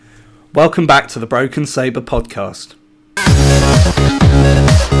Welcome back to the Broken Saber podcast.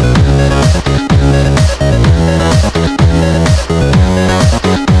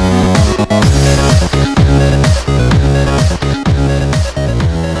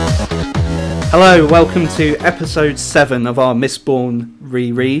 Hello, welcome to episode 7 of our Mistborn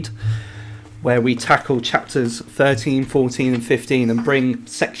reread, where we tackle chapters 13, 14 and 15 and bring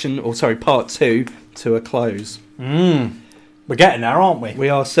part 2 to a close. We're getting there, aren't we? We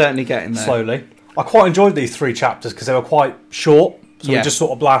are certainly getting there. Slowly. I quite enjoyed these 3 chapters because they were quite short, so we just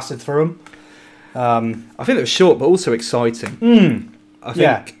sort of blasted through them. I think they were short but also exciting. I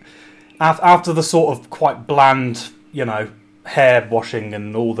think after the sort of quite bland, hair washing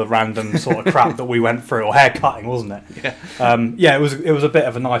and all the random sort of crap that we went through, or hair cutting, wasn't it? Yeah. It was a bit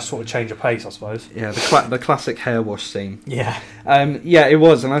of a nice sort of change of pace, I suppose. Yeah, the classic hair wash scene. Yeah. It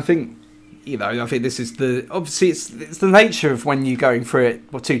was, and I think this is it's the nature of when you're going through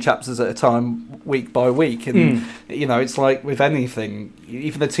it 2 chapters at a time, week by week, and it's like with anything,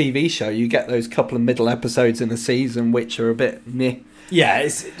 even the TV show, you get those couple of middle episodes in a season which are a bit meh. Yeah,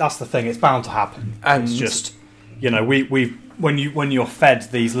 that's the thing. It's bound to happen, and it's just when you're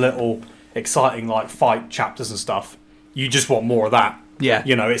fed these little exciting like fight chapters and stuff, you just want more of that. Yeah,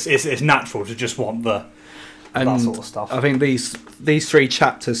 it's natural to just want that sort of stuff. I think these 3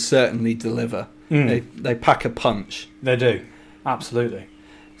 chapters certainly deliver. They pack a punch. They do, absolutely.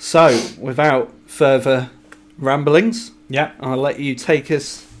 So, without further ramblings, I'll let you take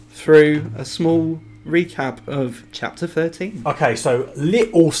us through a small recap of chapter 13. Okay, so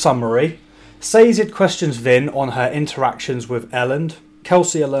little summary. Sazed questions Vin on her interactions with Elend.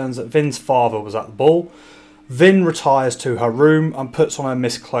 Kelsier learns that Vin's father was at the ball. Vin retires to her room and puts on her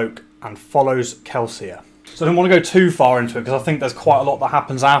mist cloak and follows Kelsier. So I don't want to go too far into it because I think there's quite a lot that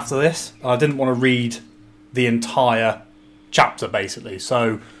happens after this. I didn't want to read the entire chapter, basically.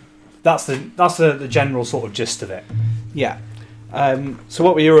 So that's the general sort of gist of it. Yeah. So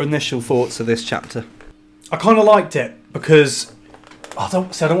what were your initial thoughts of this chapter? I kind of liked it because I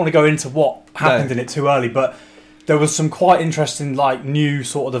don't want to go into what happened in it too early, but there was some quite interesting new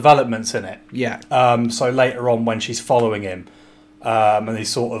sort of developments in it. Yeah. So later on when she's following him, and he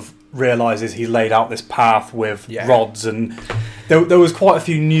sort of realises he laid out this path with rods, and there was quite a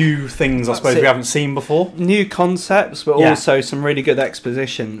few new things I suppose we haven't seen before. New concepts, but also some really good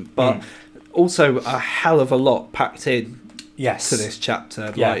exposition, but also a hell of a lot packed in to this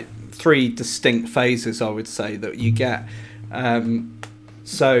chapter. Like 3 distinct phases, I would say, that you get.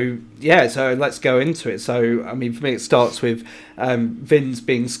 So let's go into it. So, I mean, for me, it starts with Vin's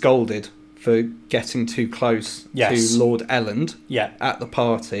being scolded for getting too close to Lord Elend at the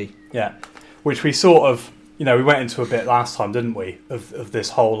party. Yeah, which we sort of, we went into a bit last time, didn't we? Of this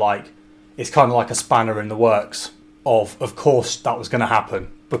whole, it's kind of like a spanner in the works of course that was going to happen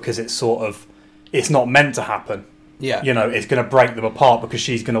because it's not meant to happen. Yeah. It's going to break them apart because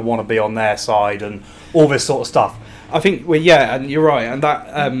she's going to want to be on their side and all this sort of stuff. I think, and you're right, and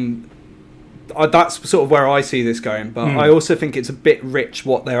that that's sort of where I see this going, but I also think it's a bit rich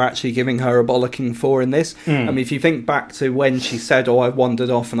what they're actually giving her a bollocking for in this. I mean, if you think back to when she said, I wandered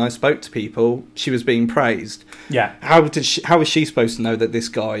off and I spoke to people, she was being praised. Yeah. How was she supposed to know that this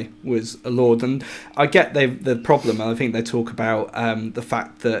guy was a lord? And I get the problem, and I think they talk about the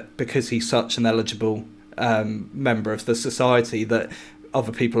fact that because he's such an eligible member of the society that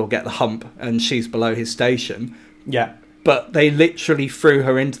other people will get the hump and she's below his station. Yeah. But they literally threw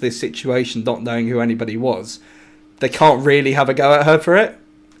her into this situation not knowing who anybody was. They can't really have a go at her for it.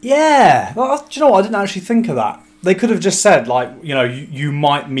 Yeah. Well, do you know what? I didn't actually think of that. They could have just said, you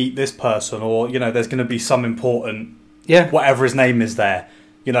might meet this person, or, there's going to be some important, whatever his name is there.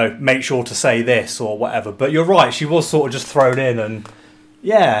 Make sure to say this or whatever. But you're right. She was sort of just thrown in and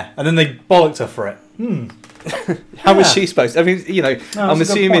then they bollocked her for it. How was she supposed to? I mean, I'm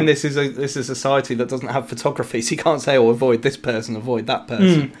assuming this is a society that doesn't have photography, so you can't say, avoid this person, avoid that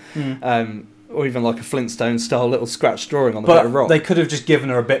person. Or even like a Flintstone style little scratch drawing on a bit of rock. They could have just given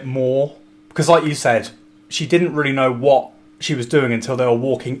her a bit more, because like you said, she didn't really know what she was doing until they were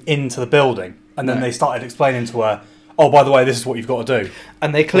walking into the building, and then they started explaining to her, oh, by the way, this is what you've got to do.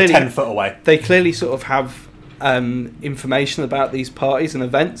 And they clearly 10 foot away. They clearly sort of have information about these parties and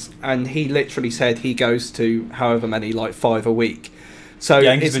events, and he literally said he goes to however many, 5 a week. So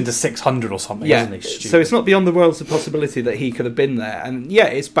he's been to 600 or something, hasn't he? So it's not beyond the world's of possibility that he could have been there, and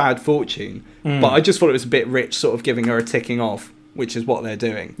it's bad fortune, but I just thought it was a bit rich, sort of giving her a ticking off, which is what they're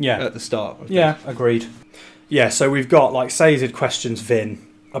doing at the start. Agreed. So we've got Sazed questions Vin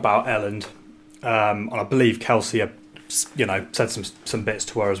about Elend, and I believe Kelsier, said some bits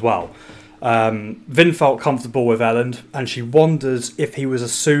to her as well. Vin felt comfortable with Elend, and she wonders if he was a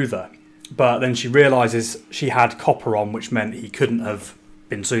soother. but then she realises she had copper on, which meant he couldn't have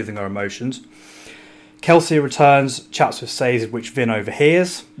been soothing her emotions. Kelsey returns, chats with Sazed, which Vin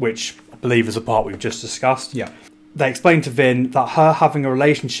overhears, which I believe is a part we've just discussed. Yeah. They explain to Vin that her having a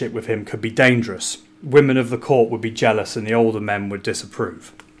relationship with him could be dangerous. Women of the court would be jealous and the older men would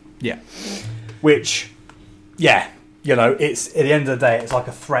disapprove. Yeah. Which, yeah, you know, it's at the end of the day, it's like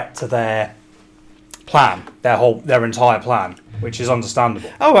a threat to their plan, their entire plan, which is understandable.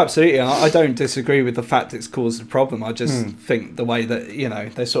 Oh, absolutely. I don't disagree with the fact it's caused a problem. I just think the way that, you know,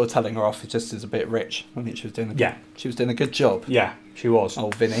 they're sort of telling her off, it just is a bit rich. I think she was doing a good job. Yeah, she was.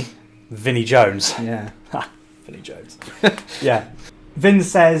 Oh, Vinny. Vinnie Jones. Yeah. Vinnie Jones. Yeah. Vin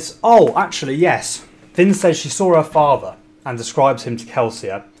says, oh, actually, yes. Vin says she saw her father and describes him to Kelsey.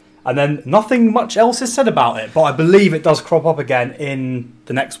 And then nothing much else is said about it, but I believe it does crop up again in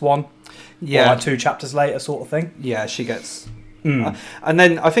the next one. Yeah. Or like 2 chapters later sort of thing. Yeah, she gets... and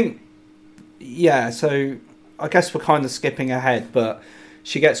then I think... Yeah, so I guess we're kind of skipping ahead, but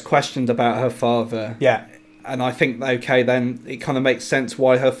she gets questioned about her father. Yeah. And I think, okay, then it kind of makes sense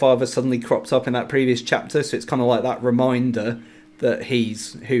why her father suddenly cropped up in that previous chapter. So it's kind of like that reminder that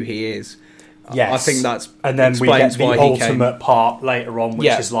he's who he is. Yes. I think that's... And then we get the ultimate part later on, which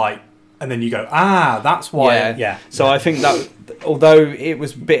is like... And then you go, that's why... Yeah. So I think that, although it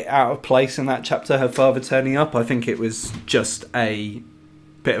was a bit out of place in that chapter, her father turning up, I think it was just a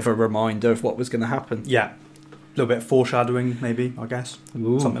bit of a reminder of what was going to happen. Yeah. A little bit of foreshadowing, maybe, I guess.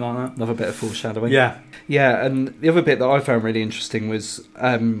 Ooh, something like that. Another bit of foreshadowing. Yeah. Yeah, and the other bit that I found really interesting was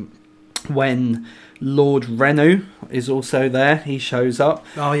when Lord Renu is also there. He shows up.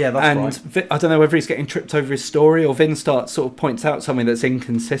 Oh, yeah, that's right. And I don't know whether he's getting tripped over his story or Vin sort of points out something that's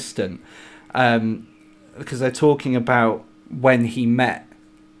inconsistent. Because they're talking about when he met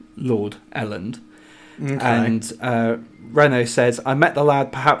Lord Elland. Okay. And Renu says, I met the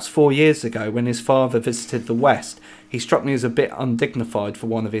lad perhaps 4 years ago when his father visited the West. He struck me as a bit undignified for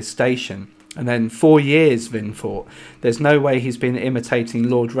one of his station. And then 4 years, Vin thought. There's no way he's been imitating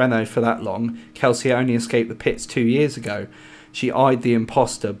Lord Renu for that long. Kelsey only escaped the pits 2 years ago. She eyed the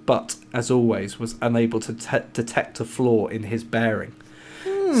imposter, but, as always, was unable to detect a flaw in his bearing.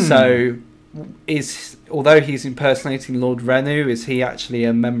 So, although he's impersonating Lord Renu, is he actually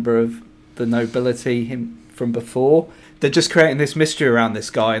a member of the nobility from before? They're just creating this mystery around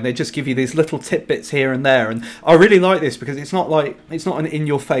this guy, and they just give you these little tidbits here and there. And I really like this because it's not an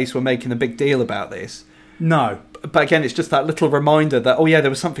in-your-face, we're making a big deal about this. No. But again, it's just that little reminder that, oh yeah,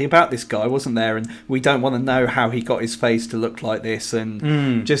 there was something about this guy, wasn't there? And we don't want to know how he got his face to look like this,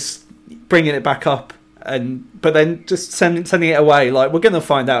 and just bringing it back up, but then just sending it away. Like, we're going to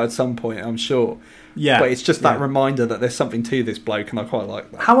find out at some point, I'm sure. Yeah. But it's just that reminder that there's something to this bloke, and I quite like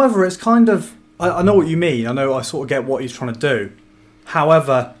that. However, it's kind of... I know what you mean. I sort of get what he's trying to do.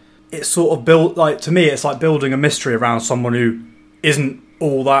 However, it's sort of built... Like, to me, it's like building a mystery around someone who isn't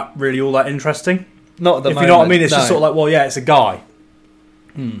all that interesting. Not at the moment. If you know what I mean, it's just sort of like, well, yeah, it's a guy.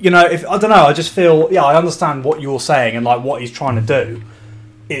 You know, I don't know, I just feel... Yeah, I understand what you're saying and like what he's trying to do.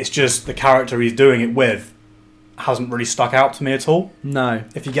 It's just the character he's doing it with hasn't really stuck out to me at all. No.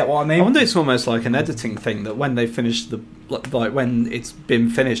 If you get what I mean. I wonder, it's almost like an editing thing, that when they finish when it's been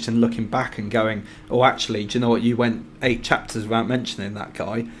finished and looking back and going, oh, actually, do you know what, you went 8 chapters without mentioning that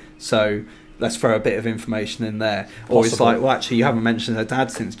guy, so let's throw a bit of information in there. Possible. Or it's like, well, actually, you haven't mentioned her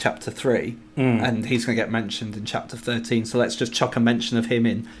dad since chapter 3, and he's going to get mentioned in chapter 13, so let's just chuck a mention of him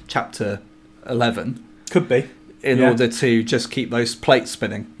in chapter 11. Could be. In order to just keep those plates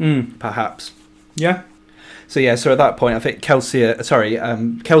spinning, perhaps. Yeah. So at that point, I think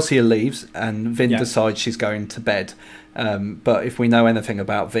Kelsey leaves, and Vin decides she's going to bed. But if we know anything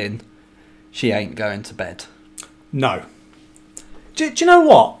about Vin, she ain't going to bed. No. Do you know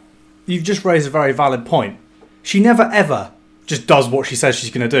what? You've just raised a very valid point. She never ever just does what she says she's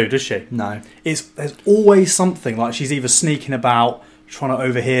going to do, does she? No. There's always something, like she's either sneaking about, trying to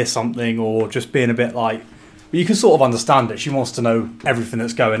overhear something, or just being a bit like... But you can sort of understand it. She wants to know everything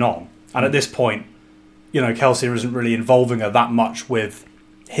that's going on. And at this point, you know, Kelsey isn't really involving her that much with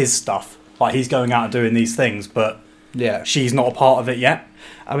his stuff. Like, he's going out and doing these things, but she's not a part of it yet.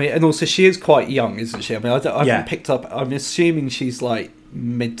 I mean, and also she is quite young, isn't she? I mean, I haven't picked up... I'm assuming she's like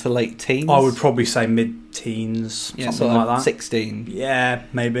mid to late teens. I would probably say mid-teens, something like that. 16. Yeah,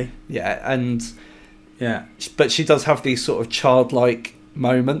 maybe. Yeah, and... Yeah. But she does have these sort of childlike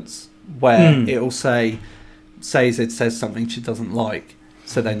moments where it'll says it says something she doesn't like,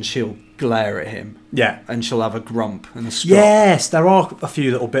 so then she'll glare at him. Yeah. And she'll have a grump and a strop. Yes, there are a few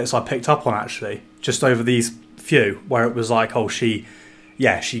little bits I picked up on, actually, just over these few, where it was like, oh, she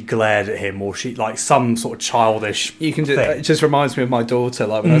she glared at him, or she like some sort of childish. You can do. It just reminds me of my daughter.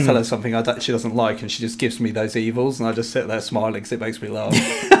 Like when I tell her something she doesn't like, and she just gives me those evils, and I just sit there smiling because it makes me laugh.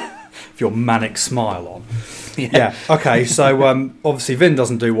 With your manic smile on. Yeah. Okay. So obviously Vin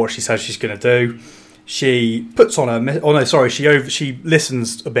doesn't do what she says she's going to do. She puts on her. She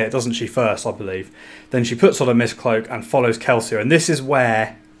listens a bit, doesn't she? First, I believe. Then she puts on a mist cloak and follows Kelsier, and this is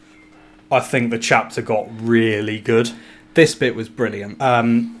where I think the chapter got really good. This bit was brilliant.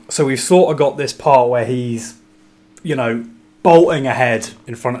 So we've sort of got this part where he's, bolting ahead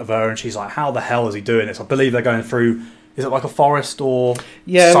in front of her, and she's like, how the hell is he doing this? I believe they're going through, is it like a forest or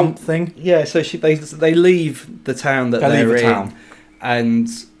something? Yeah, so they leave the town that they're in, and,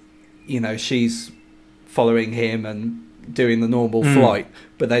 she's following him and doing the normal flight,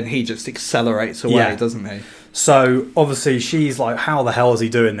 but then he just accelerates away, doesn't he? So obviously she's like, how the hell is he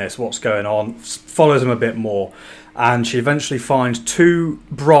doing this? What's going on? Follows him a bit more. And she eventually finds 2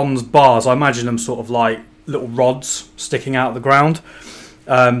 bronze bars. I imagine them sort of like little rods sticking out of the ground.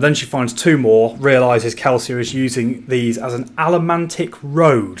 Then she finds 2 more, realises Kelsier is using these as an allomantic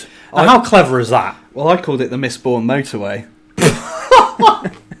road. How clever is that? Well, I called it the Mistborn motorway.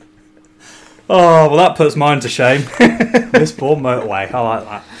 Oh, well, that puts mine to shame. Mistborn motorway. I like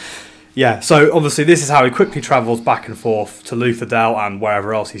that. Yeah, so obviously this is how he quickly travels back and forth to Lutherdale and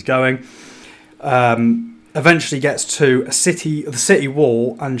wherever else he's going. Eventually gets to the city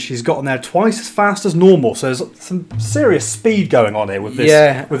wall, and she's gotten there twice as fast as normal. So there's some serious speed going on here with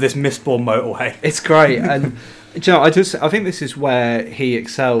this Mistborn motorway. It's great, and I think this is where he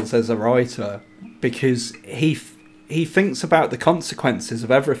excels as a writer, because he thinks about the consequences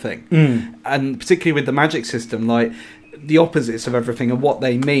of everything, and particularly with the magic system, like the opposites of everything and what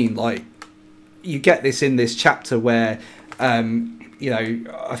they mean. Like you get this in this chapter where.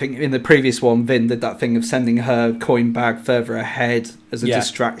 I think in the previous one, Vin did that thing of sending her coin bag further ahead as a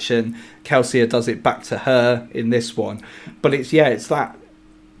distraction. Kelsier does it back to her in this one. But it's that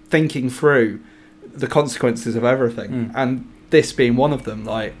thinking through the consequences of everything. And this being one of them,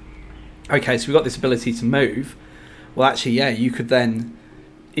 like, okay, so we've got this ability to move. Well, actually, you could then,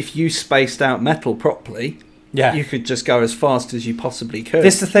 if you spaced out metal properly, you could just go as fast as you possibly could.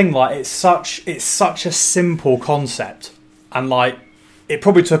 This is the thing, like, it's such a simple concept. And, like, it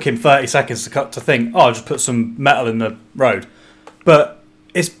probably took him 30 seconds to think, I'll just put some metal in the road. But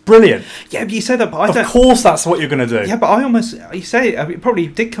it's brilliant. Yeah, but you say that, but of course that's what you're going to do. Yeah, but it probably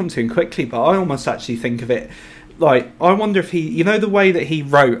did come to him quickly, but I almost actually think of it, like, I wonder if he, the way that he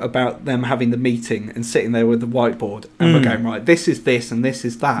wrote about them having the meeting and sitting there with the whiteboard, and we're going, right, this is this and this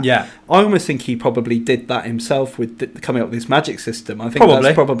is that. Yeah. I almost think he probably did that himself with coming up with this magic system. I think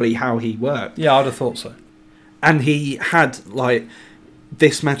that's probably how he worked. Yeah, I'd have thought so. And he had, like,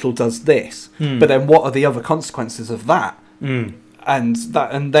 this metal does this, but then what are the other consequences of that? And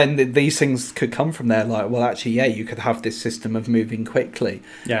then these things could come from there. Like, well, actually, you could have this system of moving quickly.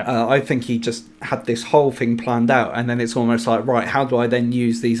 Yeah, I think he just had this whole thing planned out, and then it's almost like, right, how do I then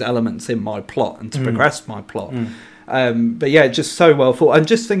use these elements in my plot and to progress my plot? But just so well thought, and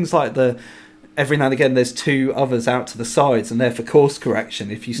just things like every now and again there's 2 others out to the sides, and they're for course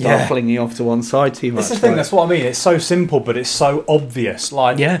correction if you start flinging off to one side too much. That's the thing, that's what I mean. It's so simple, but it's so obvious.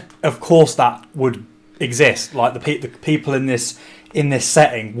 Like, of course that would exist. Like, the people in this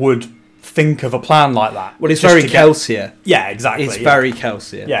setting would think of a plan like that. Well, it's very Kelsier. Yeah, exactly. It's very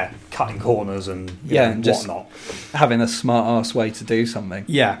Kelsier. Yeah, cutting corners and and just whatnot. Having a smart-ass way to do something.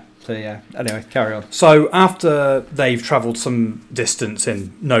 Yeah. So, anyway, carry on. So, after they've travelled some distance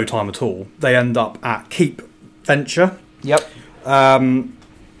in no time at all, they end up at Keep Venture. Yep.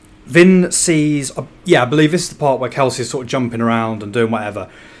 Vin sees... I believe this is the part where Kelsey's sort of jumping around and doing whatever.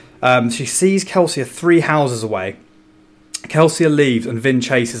 She sees Kelsier 3 houses away. Kelsier leaves and Vin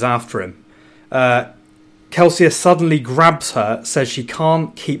chases after him. Kelsier suddenly grabs her, says she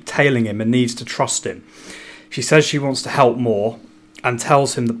can't keep tailing him and needs to trust him. She says she wants to help more, and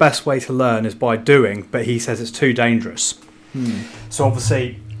tells him the best way to learn is by doing, but he says it's too dangerous. So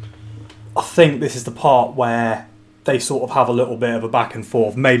obviously, I think this is the part where they sort of have a little bit of a back and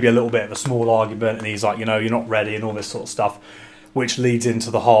forth, maybe a little bit of a small argument, and he's like, you're not ready and all this sort of stuff, which leads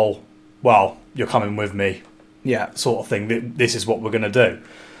into the whole, well, you're coming with me, sort of thing. This is what we're going to do.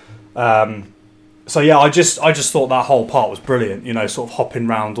 I just thought that whole part was brilliant, sort of hopping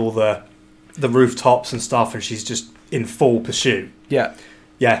around all the rooftops and stuff, and she's just in full pursuit. Yeah.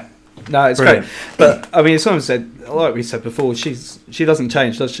 No, it's brilliant. Great. But I mean, as someone said, like we said before, she doesn't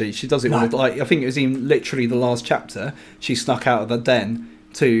change, does she? She does it with, like, I think it was even literally the last chapter. She snuck out of the den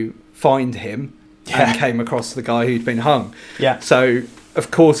to find him and came across the guy who'd been hung. Yeah. So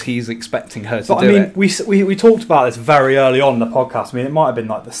of course he's expecting her to but do I mean, it. we talked about this very early on in the podcast. I mean, it might have been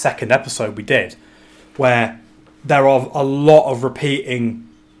like the second episode we did, where there are a lot of repeating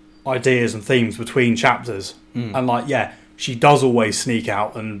ideas and themes between chapters. And like, yeah, she does always sneak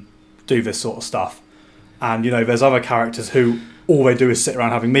out and do this sort of stuff. And, you know, there's other characters who all they do is sit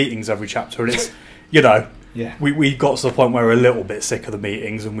around having meetings every chapter. And it's, you know, we got to the point where we're a little bit sick of the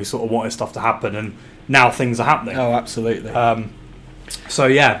meetings and we sort of wanted stuff to happen. And now things are happening. Oh, absolutely. So,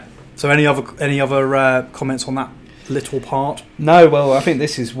 yeah. So any other comments on that little part? No, well, I think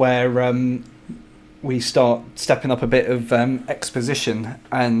this is where we start stepping up a bit of exposition,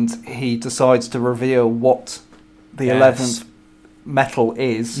 and he decides to reveal what the 11th metal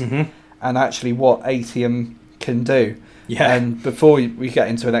is, and actually what atium can do. Yeah. And before we get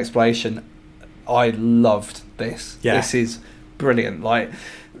into an explanation, I loved this. Yeah. This is brilliant. Like,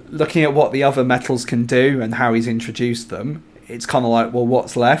 looking at what the other metals can do and how he's introduced them, it's kind of like, well,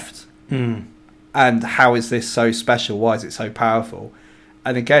 what's left? And how is this so special? Why is it so powerful?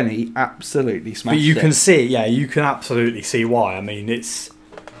 And again, he absolutely smashed it. But you can see, you can absolutely see why. I mean, it's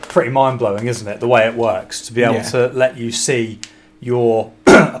pretty mind-blowing, isn't it, the way it works, to be able to let you see your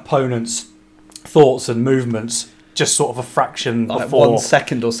opponent's thoughts and movements just sort of a fraction like before. 1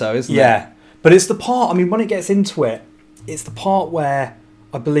 second or so, isn't it? Yeah. But it's the part, I mean, when it gets into it, it's the part where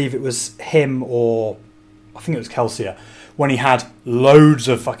I believe it was him or I think it was Kelsier, when he had loads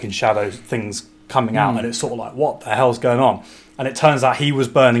of fucking shadow things coming out and it's sort of like, what the hell's going on? And it turns out he was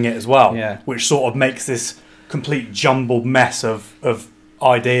burning it as well, which sort of makes this complete jumbled mess of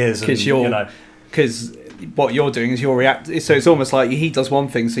ideas. Because what you're doing is you're reacting. So it's almost like he does one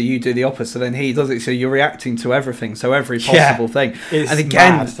thing, so you do the opposite, then he does it, so you're reacting to everything, so every possible thing. And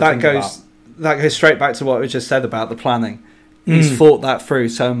again, that goes straight back to what we just said about the planning. He's thought that through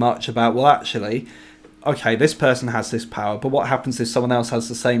so much about, well, actually, okay, this person has this power, but what happens if someone else has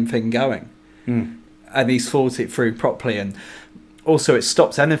the same thing going? And he's thought it through properly, and also it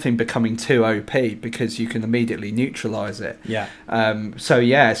stops anything becoming too OP because you can immediately neutralise it. So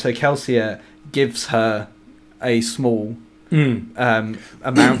Kelsier gives her a small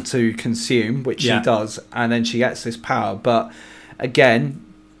amount to consume, which she does, and then she gets this power. But again,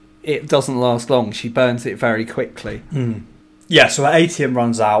 it doesn't last long. She burns it very quickly. Yeah, so her atium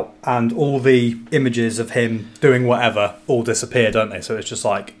runs out, and all the images of him doing whatever all disappear, don't they? So it's just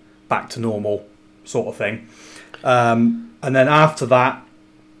like back to normal sort of thing. And then after that,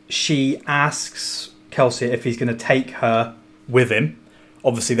 she asks Kelsier if he's going to take her with him.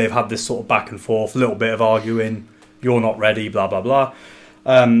 Obviously, they've had this sort of back and forth, a little bit of arguing. You're not ready, blah, blah, blah.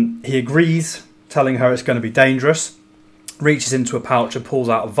 He agrees, telling her it's going to be dangerous. Reaches into a pouch and pulls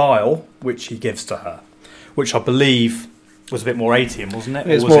out a vial, which he gives to her. Which I believe was a bit more atium, wasn't it?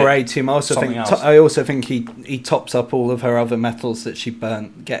 It's more atium. I also think he tops up all of her other metals that she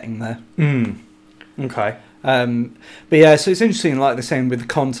burnt getting there. Okay. But yeah, so it's interesting, like they're saying, with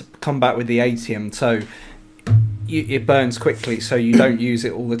the combat with the atium, so it burns quickly, so you don't use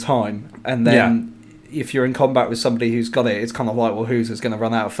it all the time. And then if you're in combat with somebody who's got it, it's kind of like, well, who's going to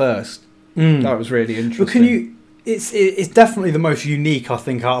run out first? That was really interesting. But it's definitely the most unique, I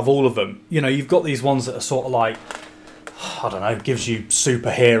think, out of all of them. You know, you've got these ones that are sort of like, I don't know, gives you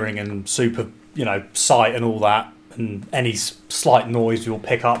super hearing and super, sight and all that, and any slight noise you'll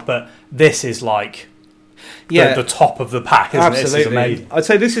pick up. But this is like the top of the pack, isn't it? Absolutely. I'd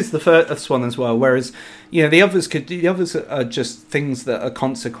say this is the first one as well. Whereas, the others are just things that are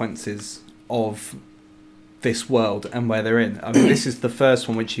consequences of this world and where they're in. I mean, this is the first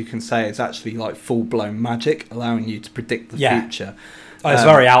one which you can say is actually like full-blown magic, allowing you to predict the future. Oh, it's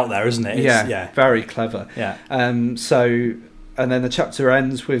very out there, isn't it? It's, very clever. Yeah. And then the chapter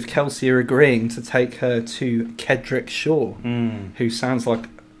ends with Kelsier agreeing to take her to Kedrick Shaw, who sounds like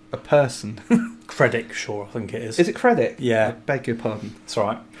a person. Creddick Shaw, I think it is. Is it Creddick? Yeah. I beg your pardon. That's all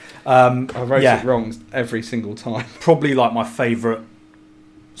right. I wrote it wrong every single time. Probably like my favourite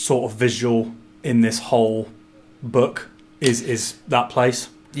sort of visual in this whole book is that place.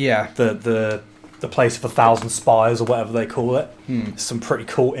 Yeah. The place of 1,000 spires or whatever they call it. Some pretty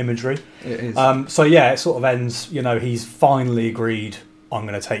cool imagery. It is. So yeah, it sort of ends, he's finally agreed, I'm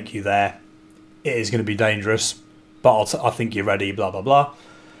going to take you there. It is going to be dangerous, but I think you're ready, blah, blah, blah.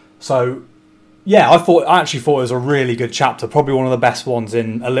 So yeah, I actually thought it was a really good chapter, probably one of the best ones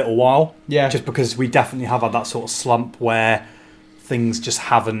in a little while. Yeah. Just because we definitely have had that sort of slump where things just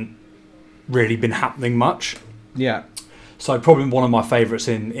haven't really been happening much. Yeah. So probably one of my favourites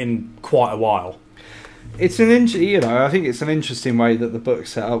in quite a while. It's I think it's an interesting way that the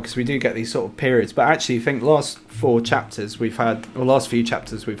book's set up, because we do get these sort of periods. But actually, I think last few chapters we've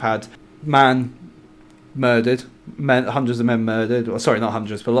had man murdered, hundreds of men murdered. Or, sorry, not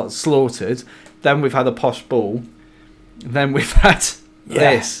hundreds, but lots slaughtered. Then we've had a posh ball. Then we've had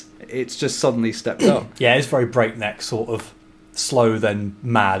this. It's just suddenly stepped up. Yeah, it's very breakneck, sort of slow then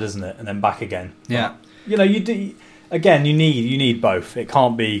mad, isn't it? And then back again. Yeah. But, you do. Again, you need both. It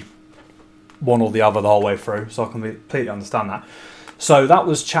can't be one or the other the whole way through. So I can completely understand that. So that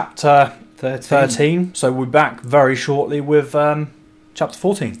was chapter 13. So we're back very shortly with chapter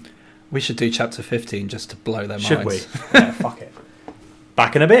 14. We should do chapter 15 just to blow their minds. Should we? Yeah, fuck it.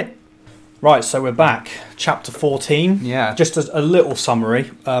 Back in a bit. Right, so we're back. Chapter 14. Yeah. Just as a little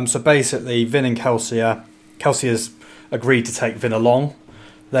summary. So basically, Vin and Kelsey has agreed to take Vin along.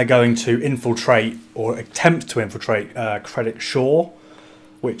 They're going to infiltrate, or attempt to infiltrate, Credit Shore,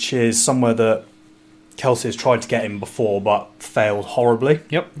 which is somewhere that Kelsey has tried to get in before, but failed horribly.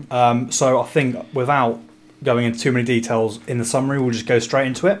 Yep. So I think without going into too many details in the summary, we'll just go straight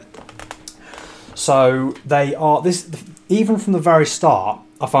into it. So they are even from the very start,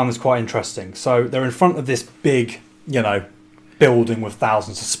 I found this quite interesting. So they're in front of this big, building with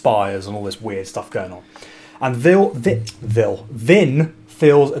thousands of spires and all this weird stuff going on. And Vin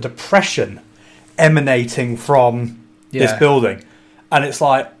feels a depression emanating from this building. And it's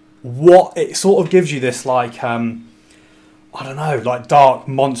like, what? It sort of gives you this, like, I don't know, like dark,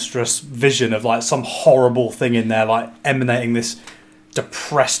 monstrous vision of like some horrible thing in there, like emanating this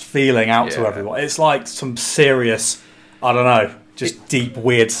depressed feeling out to everyone. It's like some serious, I don't know, just deep,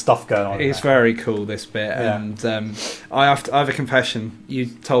 weird stuff going on. It's very cool, this bit. Yeah. And I have a confession. You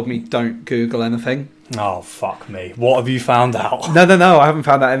told me don't Google anything. Oh, fuck me. What have you found out? No, I haven't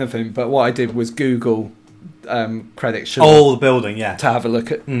found out anything. But what I did was Google Credit Shore. Oh, the building, yeah. To have a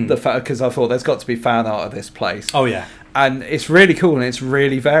look at the fact, because I thought there's got to be fan art of this place. Oh, yeah. And it's really cool and it's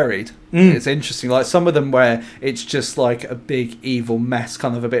really varied. It's interesting. Like some of them where it's just like a big evil mess,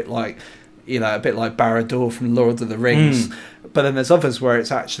 kind of a bit like Barad-dûr from Lord of the Rings. But then there's others where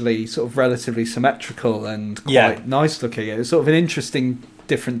it's actually sort of relatively symmetrical and quite nice looking. It's sort of an interesting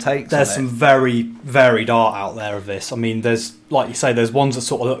different takes. There's some very varied art out there of this. I mean, there's, like you say, there's ones that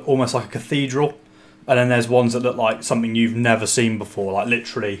sort of look almost like a cathedral, and then there's ones that look like something you've never seen before, like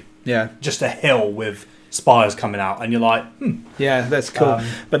literally just a hill with spires coming out, and you're like, yeah, that's cool.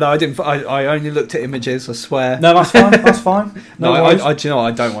 But no, I didn't. I only looked at images, I swear. No, that's fine. That's fine. No, I do you know,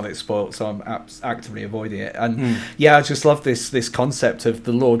 I don't want it spoiled, so I'm actively avoiding it. And I just love this concept of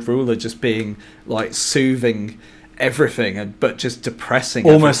the Lord Ruler just being like soothing everything, but just depressing.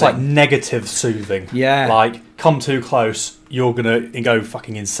 Almost everything. like negative soothing. Yeah. Like, come too close, you're gonna go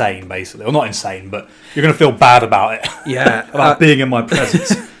fucking insane, basically. Or not insane, but you're gonna feel bad about it. Yeah. About being in my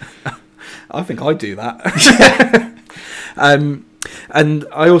presence. I think I do that. And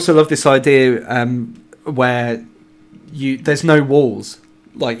I also love this idea where there's no walls.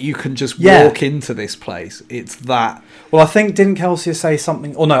 Like, you can just walk into this place. It's that. Well, I think, didn't Kelsey say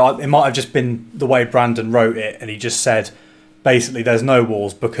something? Or no, it might have just been the way Brandon wrote it, and he just said, basically, there's no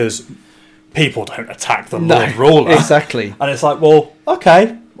walls because people don't attack the Lord Ruler. Exactly. And it's like, well,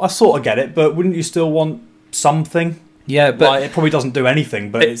 okay, I sort of get it, but wouldn't you still want something? Yeah, but like, it probably doesn't do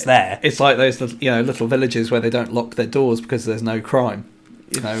anything, but it's there. It's like those little villages where they don't lock their doors because there's no crime.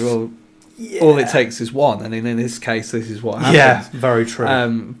 All it takes is one, and in this case, this is what happens. Yeah, very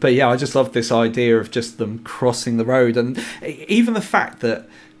true. But I just love this idea of just them crossing the road, and even the fact that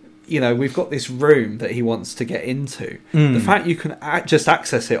we've got this room that he wants to get into. The fact you can just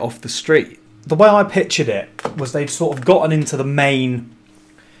access it off the street. The way I pictured it was they'd sort of gotten into the main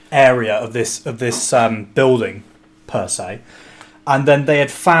area of this building per se, and then they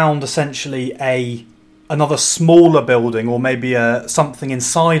had found essentially another smaller building, or maybe something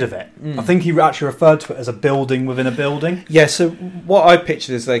inside of it. I think he actually referred to it as a building within a building. Yeah, so what I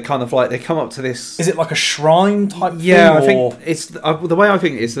pictured is they kind of like, they come up to this... Is it like a shrine type thing? Yeah, I think it's... the way I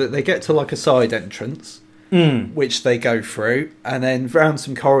think it is that they get to like a side entrance, which they go through, and then round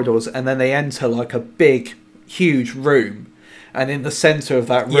some corridors, and then they enter like a big, huge room. And in the centre of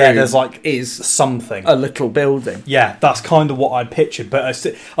that room, there's is something, a little building. Yeah, that's kind of what I pictured. But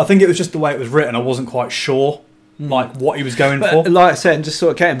I think it was just the way it was written. I wasn't quite sure, like what he was going for. Like I said, and just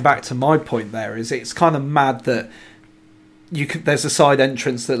sort of getting back to my point, there is it's kind of mad that there's a side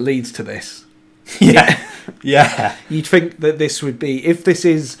entrance that leads to this. Yeah. You'd think that this would be, if this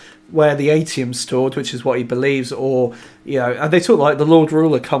is where the ATM's stored, which is what he believes, or and they talk like the Lord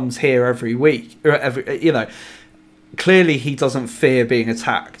Ruler comes here every week, or Clearly, he doesn't fear being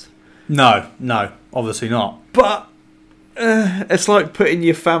attacked. No, obviously not. But it's like putting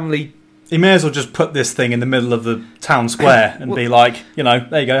your family... He may as well just put this thing in the middle of the town square and be like,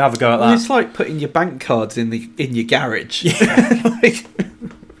 there you go, have a go at that. It's like putting your bank cards in your garage. Yeah.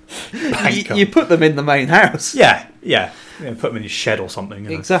 Bank wanker. You put them in the main house. Yeah. Put them in your shed or something.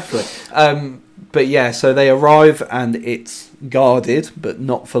 Exactly. But yeah, so they arrive and it's guarded, but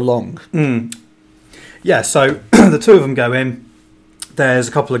not for long. Yeah, so the two of them go in. There's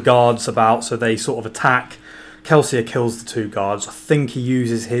a couple of guards about, so they sort of attack. Kelsier kills the two guards. I think he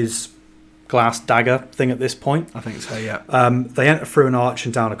uses his glass dagger thing at this point. I think so, yeah. They enter through an arch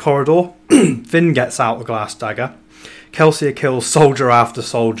and down a corridor. Vin gets out the glass dagger. Kelsier kills soldier after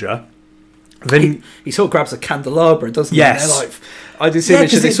soldier. Vin, he sort of grabs a candelabra, doesn't yes. he? Yes. Like, I just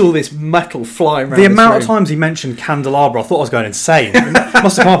imagine there's all this metal flying around. The amount of times he mentioned candelabra, I thought I was going insane. It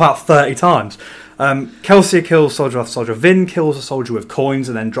must have come up about 30 times. Kelsier kills soldier after soldier. Vin kills a soldier with coins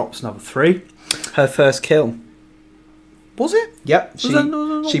and then drops another 3. Her first kill. Was it? Yep.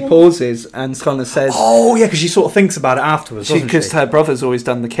 She pauses and kind of says... Oh, yeah, because she sort of thinks about it afterwards, doesn't she? Because her brother's always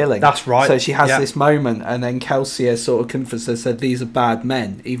done the killing. That's right. So she has this moment, and then Kelsier sort of comforts her, said, these are bad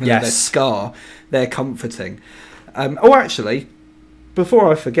men, even though they're Scar, they're comforting. Actually,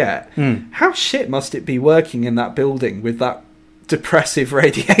 before I forget, how shit must it be working in that building with that depressive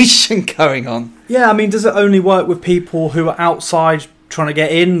radiation going on? Yeah, I mean, does it only work with people who are outside trying to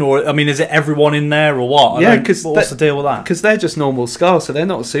get in, or I mean, is it everyone in there or what? Because what's the deal with that? Because they're just normal Scar, so they're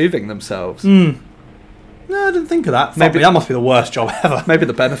not soothing themselves. No, I didn't think of that. Maybe that must be the worst job ever. Maybe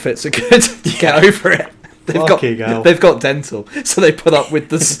the benefits are good. Get over it. They've got dental, so they put up with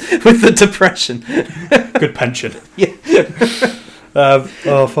the depression. Good pension. Yeah.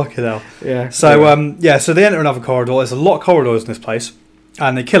 Oh fucking hell. Yeah. So so they enter another corridor. There's a lot of corridors in this place,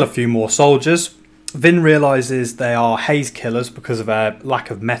 and they kill a few more soldiers. Vin realises they are haze killers because of their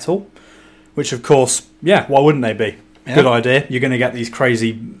lack of metal, which of course, why wouldn't they be? Yeah. Good idea. You're going to get these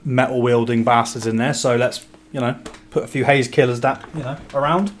crazy metal wielding bastards in there, so let's put a few haze killers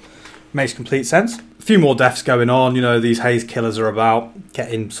around. Makes complete sense. A few more deaths going on. These haze killers are about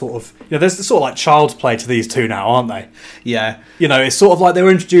getting sort of there's sort of like child's play to these two now, aren't they? Yeah. It's sort of like they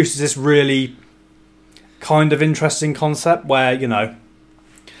were introduced as this really kind of interesting concept where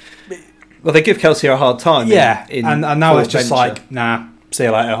well, they give Kelsier a hard time. Yeah, and now it's just like, nah, see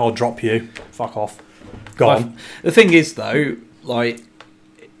you later, I'll drop you. Fuck off. Gone. The thing is, though, like,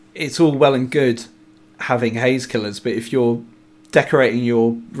 it's all well and good having haze killers, but if you're decorating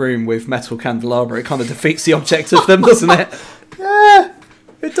your room with metal candelabra, it kind of defeats the object of them, doesn't it? Yeah,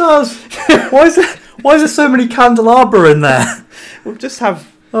 it does. Why is there so many candelabra in there? Well, just have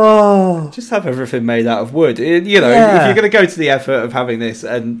everything made out of wood. If you're going to go to the effort of having this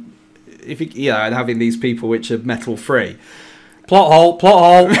and and having these people which are metal free. Plot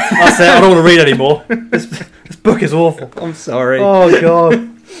hole. That's it. I don't want to read anymore. This book is awful. I'm sorry. Oh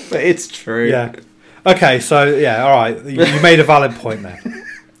god, but it's true. Yeah. Okay, so all right. You made a valid point there.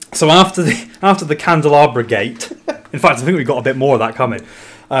 So after the candelabra gate, in fact, I think we've got a bit more of that coming.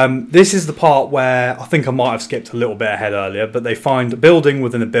 This is the part where I think I might have skipped a little bit ahead earlier, but they find a building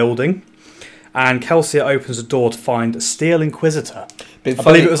within a building, and Kelsier opens a door to find a Steel Inquisitor. I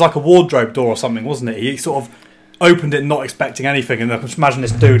believe it was like a wardrobe door or something, wasn't it? He sort of opened it not expecting anything, and I can just imagine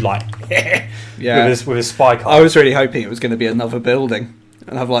this dude like with his spy card. I was really hoping it was going to be another building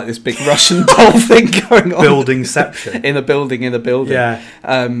and have like this big Russian doll thing going on. Buildingception. in a building. Yeah.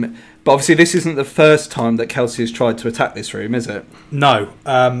 But obviously this isn't the first time that Kelsey has tried to attack this room, is it? No.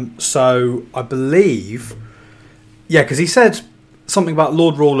 So I believe... Yeah, because he said something about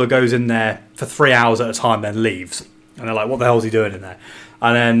Lord Ruler goes in there for 3 hours at a time, then leaves. And they're like, what the hell is he doing in there?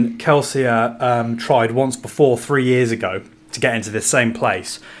 And then Kelsier tried once before, 3 years ago, to get into this same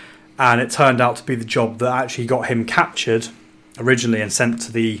place. And it turned out to be the job that actually got him captured originally and sent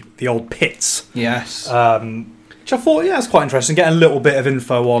to the old pits. Yes. Which I thought, it's quite interesting, getting a little bit of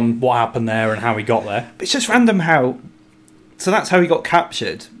info on what happened there and how he got there. But it's just random how... So that's how he got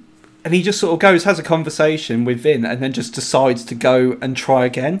captured. And he just sort of goes, has a conversation with Vin, and then just decides to go and try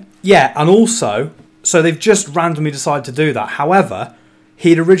again. Yeah, and also... So they've just randomly decided to do that. However,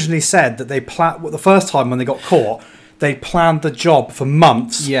 he'd originally said that the first time when they got caught, they planned the job for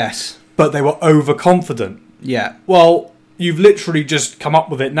months. Yes. But they were overconfident. Yeah. Well, you've literally just come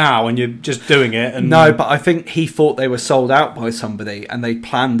up with it now and you're just doing it. And no, but I think he thought they were sold out by somebody and they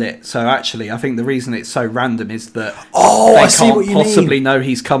planned it. So actually, I think the reason it's so random is that I see what you possibly mean. know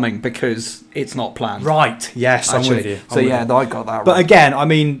he's coming because it's not planned. Right. Yes, actually, I'm with you. I got that right. But again, I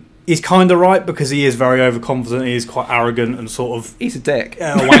mean... He's kind of right because he is very overconfident. He is quite arrogant and sort of... He's a dick.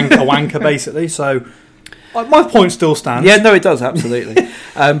 A wanker, basically. So, My point still stands. Yeah, no, it does, absolutely.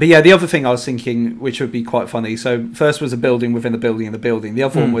 But yeah, the other thing I was thinking, which would be quite funny, so first was a building within a building in the building. The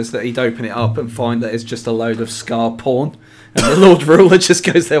other one was that he'd open it up and find that it's just a load of scar porn. And the Lord Ruler just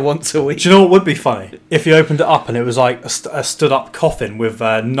goes there once a week. Do you know what would be funny? If you opened it up and it was like a stood-up coffin with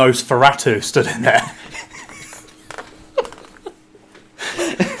Nosferatu stood in there.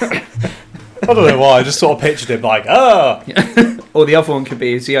 I don't know why, I just sort of pictured him like, Or the other one could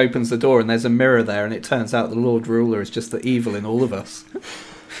be is he opens the door and there's a mirror there and it turns out the Lord Ruler is just the evil in all of us.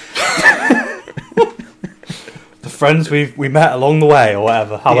 The friends we met along the way or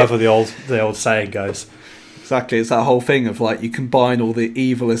whatever, however the old saying goes. Exactly, it's that whole thing of like you combine all the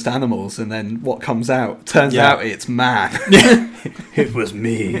evilest animals and then what comes out? Turns out it's man. It was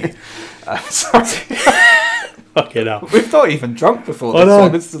me. Sorry. Fucking hell. We've not even drunk before this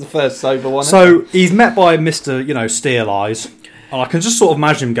one. This is the first sober one. So he's met by Mr. Steel Eyes, and I can just sort of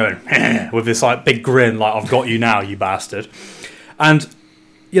imagine him going with this like big grin, like "I've got you now, you bastard." And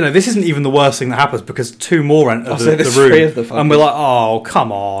this isn't even the worst thing that happens because two more enter the room, and we're like, "Oh,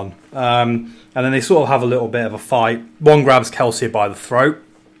 come on!" And then they sort of have a little bit of a fight. One grabs Kelsey by the throat,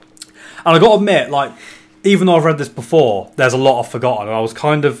 and I got to admit, like, even though I've read this before, there's a lot I've forgotten. And I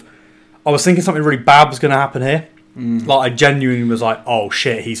was thinking something really bad was going to happen here. Like, I genuinely was like, oh,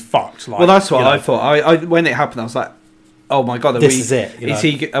 shit, he's fucked. Like, well, that's what I thought. I when it happened, I was like, oh, my God. This is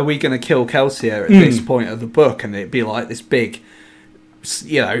it. Are we going to kill Kelsey at this point of the book? And it'd be like this big,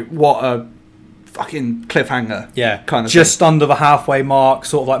 what a fucking cliffhanger kind of just thing. Under the halfway mark,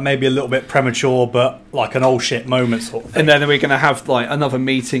 sort of like maybe a little bit premature, but like an old shit moment sort of thing. And then we're going to have like another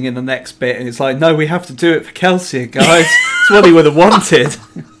meeting in the next bit. And it's like, no, we have to do it for Kelsey, guys. It's what he would have wanted.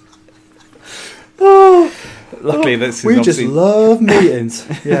 Luckily, we just love meetings.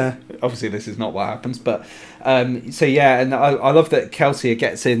 Yeah, obviously this is not what happens, but so yeah, and I love that Kelsey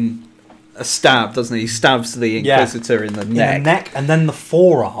gets in a stab, doesn't he? He stabs the Inquisitor in the neck, and then the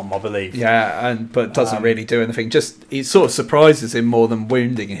forearm, I believe. Yeah, but doesn't really do anything. Just it sort of surprises him more than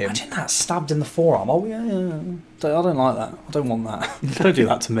wounding him. Imagine that, stabbed in the forearm. Oh yeah. I don't like that. I don't want that. Don't do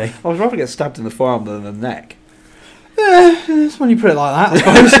that to me. I would rather get stabbed in the forearm than the neck. Yeah, that's when you put it like that,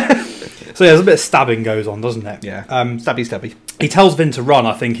 I suppose. So yeah, there's a bit of stabbing goes on, doesn't it? Yeah. Stabby. He tells Vin to run.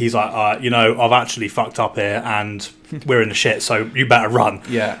 I think he's like, I've actually fucked up here and we're in the shit, so you better run.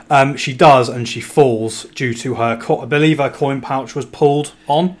 Yeah. She does, and she falls due to her, I believe her coin pouch was pulled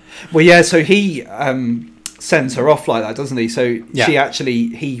on. Well, yeah, so he sends her off like that, doesn't he? So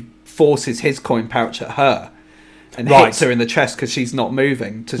he forces his coin pouch at her and hits her in the chest because she's not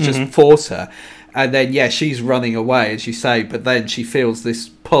moving to just force her. And then, she's running away, as you say, but then she feels this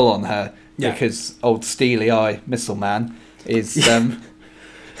pull on her because old Steely Eye Missile Man is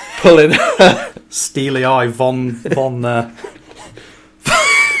pulling her. Steely Eye Von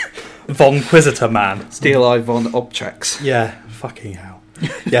Quisitor Man. Steel Eye Von Obtrex. Yeah, fucking hell.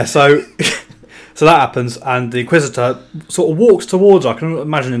 Yeah, so that happens, and the Inquisitor sort of walks towards her. I can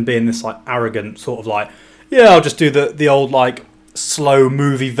imagine him being this, like, arrogant sort of like, I'll just do the old, like, slow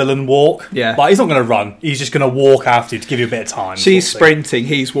movie villain walk. Yeah. Like, he's not going to run. He's just going to walk after you to give you a bit of time. She's sprinting,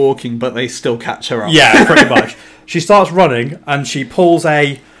 he's walking, but they still catch her up. Yeah, pretty much. She starts running, and she pulls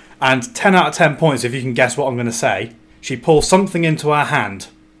and 10 out of 10 points, if you can guess what I'm going to say, she pulls something into her hand.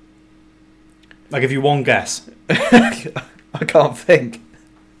 I'll give you one guess. I can't think.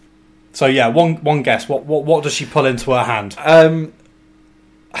 So, yeah, one guess. What does she pull into her hand?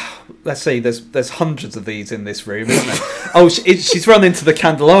 Let's see, there's hundreds of these in this room, isn't there? Oh, she's run into the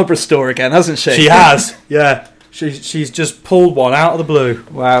candelabra store again, hasn't she? She has, yeah. She's just pulled one out of the blue.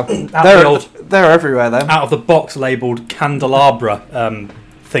 Wow. They're everywhere then. Out of the box labelled candelabra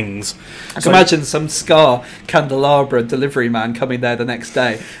things. I can imagine some Scar candelabra delivery man coming there the next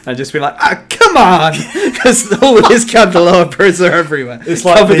day and just be like, come on! Because all his candelabras are everywhere. It's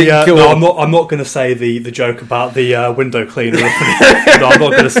like I'm not going to say the joke about the window cleaner. No, I'm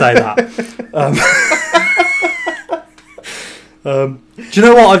not going to say that. Do you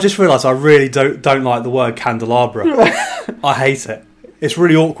know what? I've just realised I really don't like the word candelabra. I hate it. It's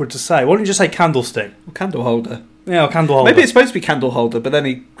really awkward to say. Why don't you just say candlestick? Or candle holder. Yeah, candle holder. Maybe it's supposed to be candle holder, but then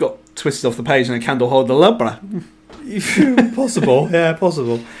he got twisted off the page and a candle holder labra. Possible, yeah,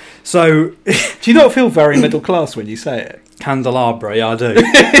 possible. So, do you not feel very middle class when you say it? Candelabra, yeah, I do.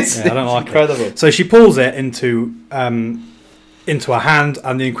 I don't like incredible. It. So she pulls it into her hand,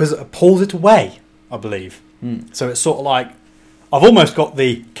 and the Inquisitor pulls it away, I believe. So it's sort of like, I've almost got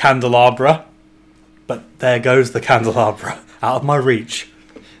the candelabra, but there goes the candelabra out of my reach.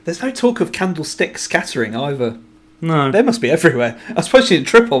 There's no talk of candlestick scattering either. No. They must be everywhere. I suppose you didn't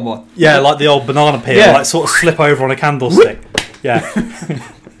trip on one. Yeah, like the old banana peel, like sort of slip over on a candlestick. Yeah.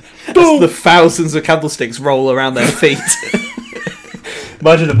 As the thousands of candlesticks roll around their feet.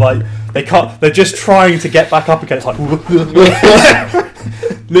 Imagine them like they can't. They're just trying to get back up again. It's like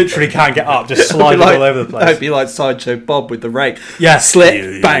literally can't get up, just sliding all over the place. It'd be like Sideshow Bob with the rake. Yeah,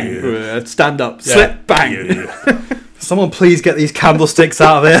 slip, bang, stand up, slip, bang. Someone please get these candlesticks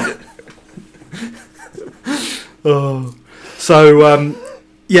out of here. Oh. So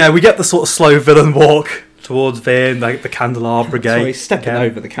we get the sort of slow villain walk towards Vin, like the candelabra gate. Sorry, stepping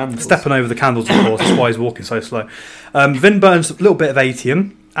over the candles. Stepping over the candles, of course. That's why he's walking so slow. Vin burns a little bit of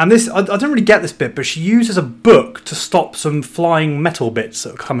atium. And this, I don't really get this bit, but she uses a book to stop some flying metal bits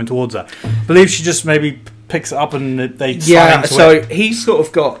that are coming towards her. I believe she just maybe picks it up and they slam into it. He's sort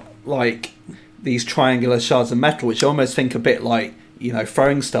of got like these triangular shards of metal, which I almost think a bit like, you know,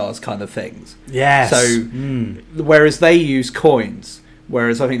 throwing stars kind of things. Yes. So, whereas they use coins,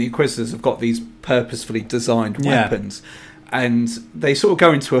 whereas I think the Inquisitors have got these purposefully designed weapons, and they sort of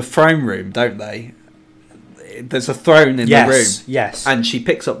go into a throne room, don't they? There's a throne in the room. Yes. And she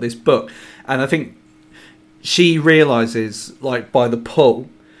picks up this book, and I think she realises, like, by the pull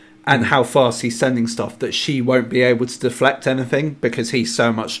and how fast he's sending stuff, that she won't be able to deflect anything because he's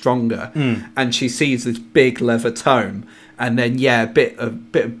so much stronger. And she sees this big leather tome, and then a bit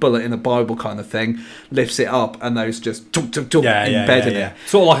of bullet in a Bible kind of thing, lifts it up, and those just embed in it.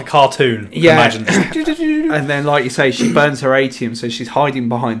 Sort of like a cartoon. Imagine. And then, like you say, she burns her atium, so she's hiding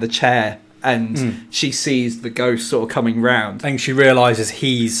behind the chair. And she sees the ghost sort of coming round. And she realises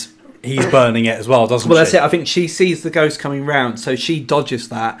he's burning it as well, doesn't she? Well, that's it. I think she sees the ghost coming round, so she dodges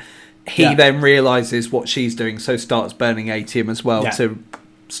that. He then realises what she's doing, so starts burning atium as well to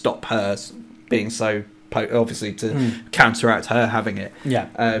stop her being so... obviously to counteract her having it.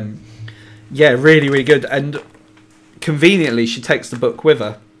 Really, really good. And conveniently, she takes the book with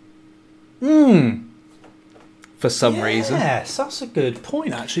her. For some reason. Yes, that's a good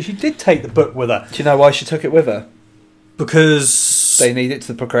point, actually. She did take the book with her. Do you know why she took it with her? Because... they need it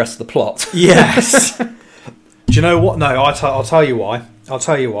to progress the plot. Yes. Do you know what? No, I'll tell you why. I'll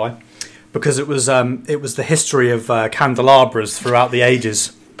tell you why. Because it was the history of candelabras throughout the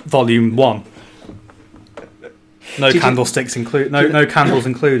ages, Volume 1. No candlesticks included. No candles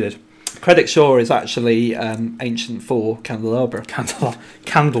included. Credit Shaw is actually ancient for candelabra.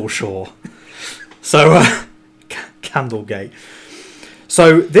 Candleshaw. So... Candlegate.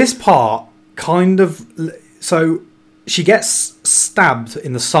 So this part so she gets stabbed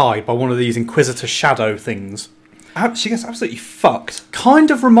in the side by one of these Inquisitor shadow things. She gets absolutely fucked.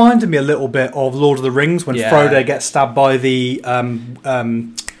 Kind of reminded me a little bit of Lord of the Rings when Frodo gets stabbed by the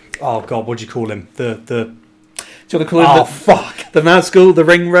oh god, what do you call him? The do you want to call him the Nazgul, the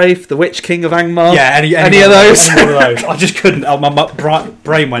Ringwraith, the Witch King of Angmar? Yeah, any of those. Any one of those. I just couldn't. My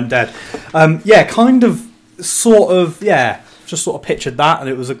brain went dead. Kind of. Sort of, just sort of pictured that, and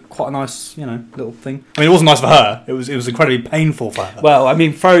it was quite a nice, little thing. I mean, it wasn't nice for her. It was incredibly painful for her. Well, I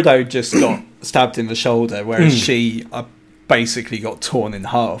mean, Frodo just got stabbed in the shoulder, whereas she basically got torn in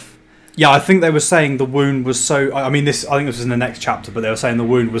half. Yeah, I think they were saying the wound was so. I think this was in the next chapter, but they were saying the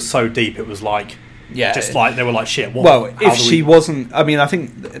wound was so deep it was like. Yeah, just like they were like shit. If she wasn't, I mean, I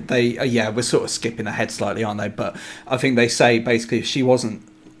think they. We're sort of skipping ahead slightly, aren't they? But I think they say basically if she wasn't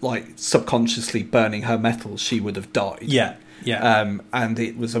like subconsciously burning her metals, she would have died. Yeah. And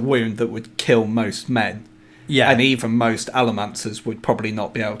it was a wound that would kill most men. Yeah. And even most Allomancers would probably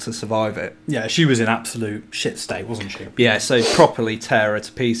not be able to survive it. Yeah, she was in absolute shit state, wasn't she? Yeah, so properly tear her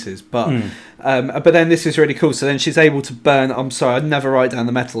to pieces. But then this is really cool. So then she's able to burn... I'm sorry, I'd never write down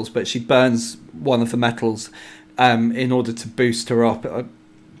the metals, but she burns one of the metals in order to boost her up.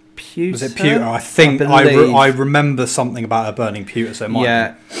 Pewter? Was it pewter? I think I remember something about her burning pewter, so it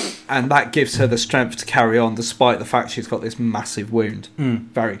might be. And that gives her the strength to carry on despite the fact she's got this massive wound.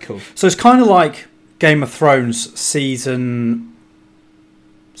 Very cool. So it's kind of like Game of Thrones season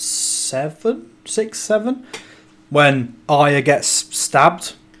 7, when Arya gets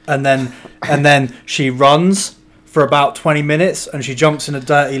stabbed and then she runs for about 20 minutes and she jumps in a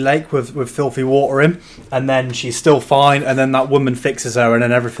dirty lake with filthy water in, and then she's still fine, and then that woman fixes her, and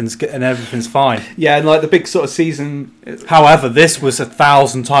then everything's fine. Yeah, and like the big sort of season. However, this was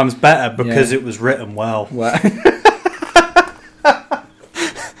 1,000 times better because it was written well.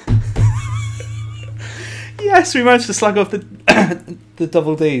 Yes, we managed to slug off the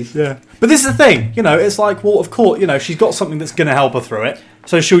double Ds. Yeah, but this is the thing, it's like, well, of course, she's got something that's going to help her through it,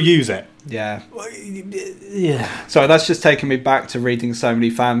 so she'll use it. Yeah. So that's just taken me back to reading so many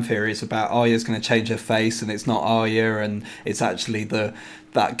fan theories about Arya's going to change her face, and it's not Arya, and it's actually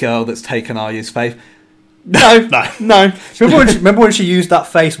that girl that's taken Arya's faith. No. Remember when she used that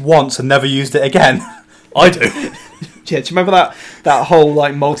face once and never used it again? I do. Yeah, do you remember that whole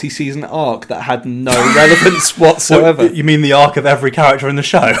like multi-season arc that had no relevance whatsoever? You mean the arc of every character in the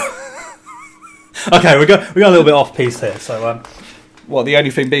show? Okay, we got a little bit off piece here. So, well, the only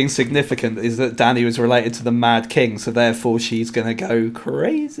thing being significant is that Dany was related to the Mad King, so therefore she's going to go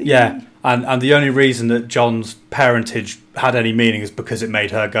crazy. Yeah, and the only reason that Jon's parentage had any meaning is because it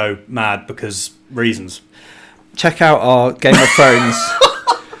made her go mad because reasons. Check out our Game of Thrones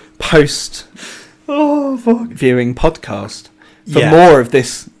post viewing podcast for more of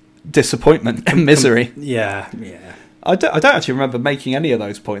this disappointment and misery. Yeah. I don't actually remember making any of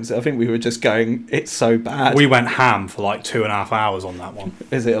those points. I think we were just going, it's so bad. We went ham for like 2.5 hours on that one.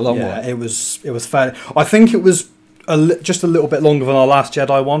 Is it a long one? Yeah, it was fair. I think it was just a little bit longer than our last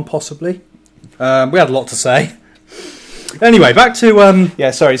Jedi one, possibly. We had a lot to say. Anyway, back to...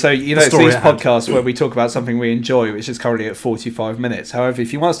 sorry. So, it's these at hand. podcasts where we talk about something we enjoy, which is currently at 45 minutes. However,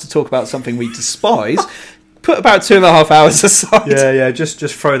 if you want us to talk about something we despise, put about 2.5 hours aside. Yeah, just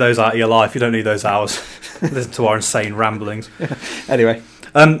throw those out of your life. You don't need those hours. Listen to our insane ramblings. Anyway.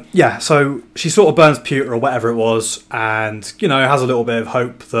 So she sort of burns pewter or whatever it was, and, has a little bit of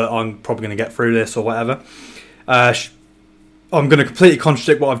hope that I'm probably going to get through this or whatever. I'm going to completely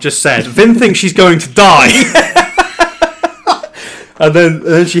contradict what I've just said. Vin thinks she's going to die. And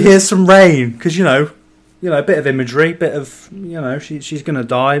then she hears some rain, because, a bit of imagery, bit of, she's going to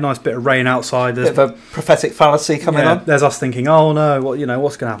die. Nice bit of rain outside. Bit of a prophetic fallacy coming on. There's us thinking, oh no,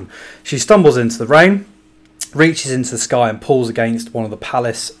 what's going to happen? She stumbles into the rain, reaches into the sky and pulls against one of the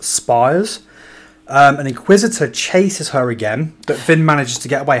palace spires. An Inquisitor chases her again, but Vin manages to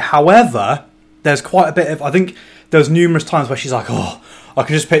get away. However, there's quite a bit of... I think there's numerous times where she's like, oh... I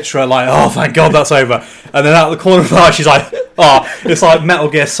can just picture her like, oh, thank God that's over. And then out of the corner of her eye, she's like, oh, it's like Metal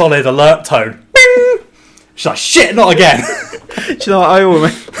Gear Solid alert tone. Bing! She's like, shit, not again. Do you know what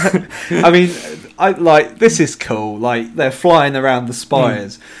I mean, this is cool. Like, they're flying around the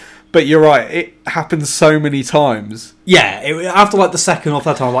spires. But you're right, it happens so many times. Yeah, after like the second or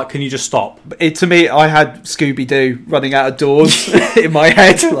third time, I'm like, can you just stop? To me, I had Scooby-Doo running out of doors in my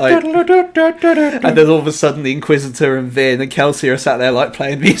head. Like, and then all of a sudden, the Inquisitor and Vin and Kelsey are sat there like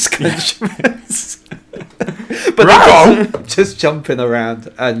playing musical instruments. But they're just jumping around.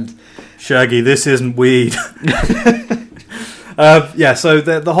 And Shaggy, this isn't weed. So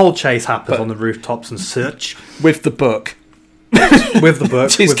the whole chase happens on the rooftops and such. With the book. With the book.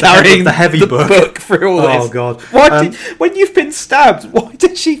 She's with carrying the heavy book through all this. Oh, God. When you've been stabbed, why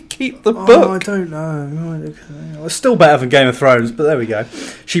did she keep the book? I don't know. It's still better than Game of Thrones, but there we go.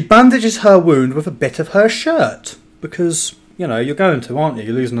 She bandages her wound with a bit of her shirt. Because, you're going to, aren't you?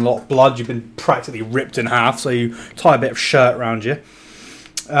 You're losing a lot of blood. You've been practically ripped in half, so you tie a bit of shirt around you.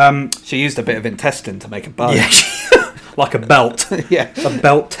 She used a bit of intestine to make a bow. Yeah, like a belt. Yeah. A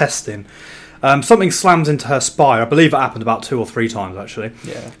belt testing. Something slams into her spine. I believe it happened about 2 or 3 times, actually.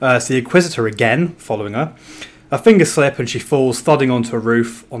 Yeah. So the Inquisitor again, following her. Her fingers slip and she falls, thudding onto a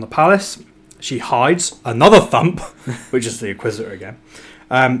roof on the palace. She hides. Another thump, which is the Inquisitor again.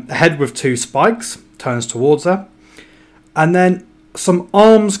 A head with 2 spikes turns towards her. And then some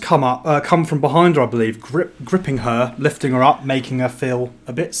arms come from behind her, I believe, gripping her, lifting her up, making her feel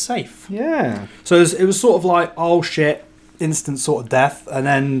a bit safe. Yeah. So it was sort of like, oh shit, instant sort of death. And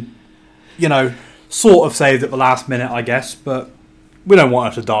then... sort of saved at the last minute, I guess, but we don't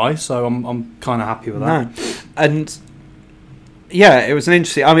want her to die, so I'm kind of happy with that. No. And yeah, it was an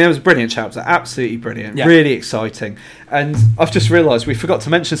interesting... it was a brilliant chapter, absolutely brilliant, really exciting. And I've just realised we forgot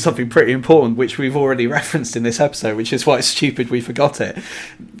to mention something pretty important, which we've already referenced in this episode, which is why it's stupid we forgot it.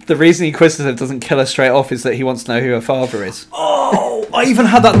 The reason Inquisitor doesn't kill her straight off is that he wants to know who her father is. Oh, I even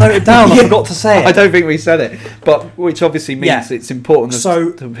had that noted down. I forgot to say it. I don't think we said it, but which obviously means it's important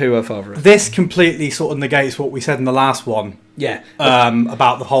to who her father is. This completely sort of negates what we said in the last one. Yeah.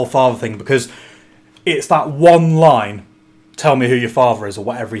 About the whole father thing, because it's that one line, tell me who your father is, or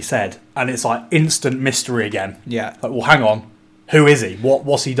whatever he said, and it's like instant mystery again. Yeah. Like, well, hang on. Who is he?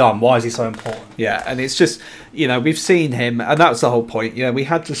 What's he done? Why is he so important? Yeah, and it's just, we've seen him, and that's the whole point. We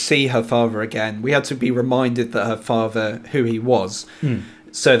had to see her father again. We had to be reminded that her father, who he was,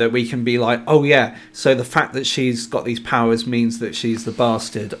 so that we can be like, oh yeah, so the fact that she's got these powers means that she's the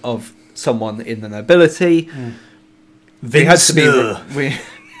bastard of someone in the nobility. We had to be...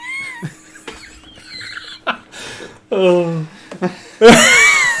 Oh.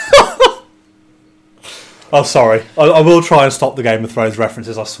 Oh, sorry. I will try and stop the Game of Thrones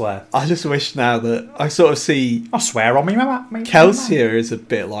references, I swear. I just wish now that I sort of see... I swear on me. Kelsier is a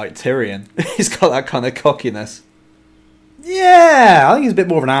bit like Tyrion. He's got that kind of cockiness. Yeah, I think he's a bit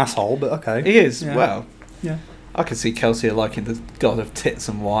more of an asshole, but okay. He is, yeah. Well. Yeah. I can see Kelsier liking the god of tits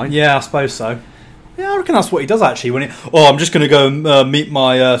and wine. Yeah, I suppose so. Yeah, I reckon that's what he does actually. I'm just going to go and meet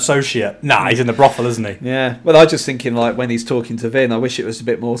my associate. Nah, he's in the brothel, isn't he? Yeah. Well, I was just thinking, like, when he's talking to Vin, I wish it was a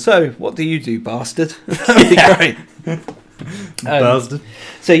bit more. So, what do you do, bastard? That'd be great. Bastard.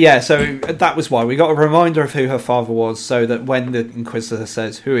 So that was why we got a reminder of who her father was, so that when the Inquisitor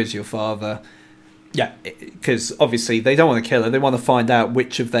says, "Who is your father?" Yeah, because obviously they don't want to kill her; they want to find out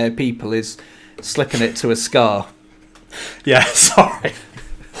which of their people is slipping it to a scar. Yeah, sorry.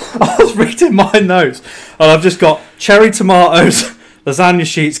 I was reading my notes, and I've just got cherry tomatoes, lasagna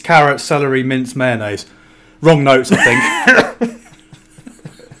sheets, carrots, celery, minced mayonnaise. Wrong notes, I think.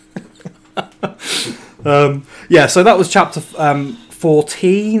 So that was chapter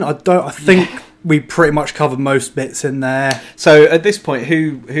 14. I think we pretty much covered most bits in there. So at this point,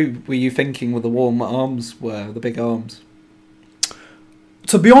 who were you thinking the warm arms were, the big arms?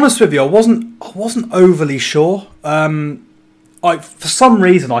 To be honest with you, I wasn't overly sure. For some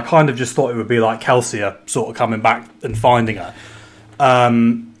reason, I kind of just thought it would be like Kelsier sort of coming back and finding her.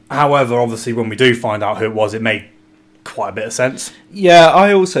 However, obviously, when we do find out who it was, it made quite a bit of sense. Yeah,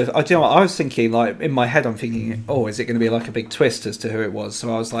 I was thinking, like, in my head, I'm thinking, oh, is it going to be like a big twist as to who it was?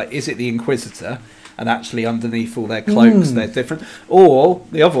 So I was like, is it the Inquisitor? And actually, underneath all their cloaks, they're different. Or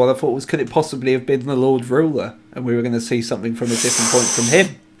the other one I thought was, could it possibly have been the Lord Ruler? And we were going to see something from a different point from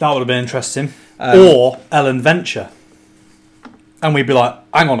him. That would have been interesting. Or Ellen Venture. And we'd be like,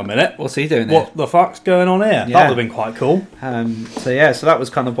 hang on a minute. What's he doing here? What the fuck's going on here? Yeah. That would have been quite cool. So that was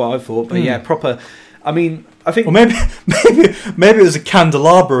kind of what I thought. But yeah, proper... I mean, I think... Or maybe it was a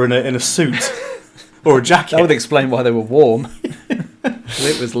candelabra in a suit. Or a jacket. That would explain why they were warm.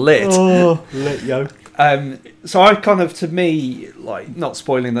 It was lit. Oh, lit, yo. So I kind of, to me, like, not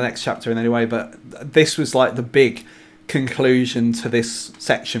spoiling the next chapter in any way, but this was like the big conclusion to this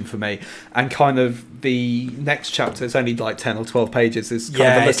section for me. And kind of the next chapter, it's only like 10 or 12 pages, is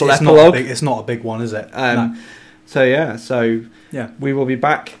kind of a little epilogue. It's not a big one, is it? No. So we will be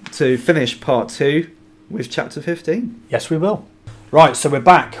back to finish part 2 with chapter 15. Yes, we will. Right, so we're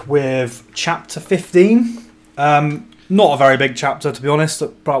back with chapter 15. Not a very big chapter, to be honest.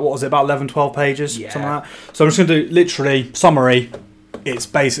 What was it, about 11, 12 pages? Yeah. Something like that. So I'm just going to do, literally, summary. It's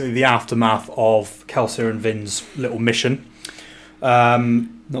basically the aftermath of Kelsier and Vin's little mission. Not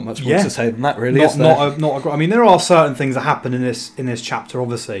much more to say than that, really. I mean, there are certain things that happen in this chapter,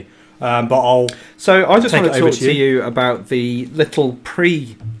 obviously. But I just want to talk to you about the little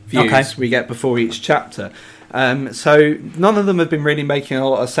previews we get before each chapter. So none of them have been really making a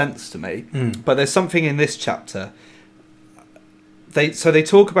lot of sense to me. But there's something in this chapter. They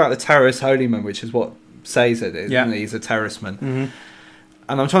talk about the terrorist holyman, which is what Sazer is. Yeah. He's a terroristman. Mm-hmm.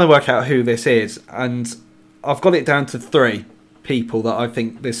 And I'm trying to work out who this is. And I've got it down to 3 people that I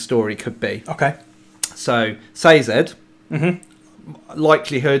think this story could be. Okay. So, Sazer. Mm-hmm.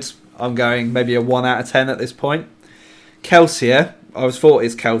 Likelihood, I'm going maybe a 1 out of 10 at this point. Kelsier. I thought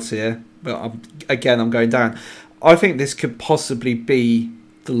it's Kelsier, but I'm going down. I think this could possibly be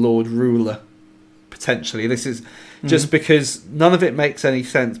the Lord Ruler, potentially. This is just because none of it makes any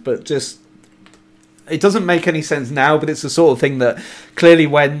sense, but just... It doesn't make any sense now, but it's the sort of thing that clearly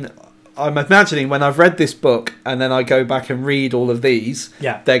when... I'm imagining when I've read this book and then I go back and read all of these,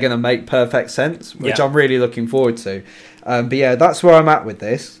 they're going to make perfect sense, which I'm really looking forward to. But yeah, that's where I'm at with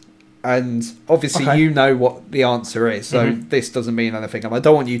this. And obviously you know what the answer is, so this doesn't mean anything. And I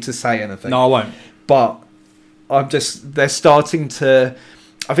don't want you to say anything. No, I won't. But they're starting to...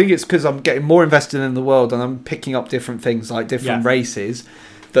 I think it's because I'm getting more invested in the world and I'm picking up different things, like different races,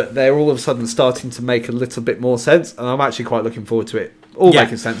 that they're all of a sudden starting to make a little bit more sense. And I'm actually quite looking forward to it all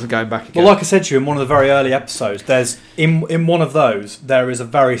making sense and going back again. Well, like I said to you in one of the very early episodes, there's in one of those, there is a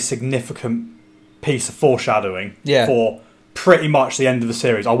very significant piece of foreshadowing for pretty much the end of the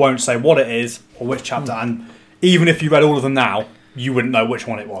series. I won't say what it is or which chapter, and even if you read all of them now, you wouldn't know which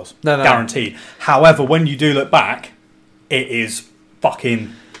one it was. No. Guaranteed. However, when you do look back, it is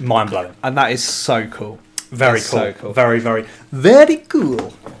fucking mind-blowing. And that is so cool. Very cool. So cool. Very, very, very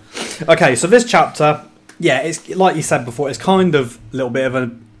cool. Okay, so this chapter, it's like you said before, it's kind of a little bit of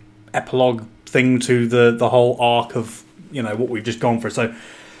an epilogue thing to the whole arc of, what we've just gone through. So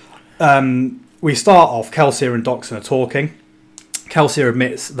we start off, Kelsier and Doxon are talking. Kelsier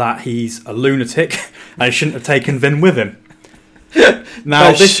admits that he's a lunatic and he shouldn't have taken Vin with him.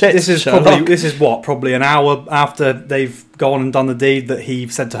 Now this is probably an hour after they've gone and done the deed that he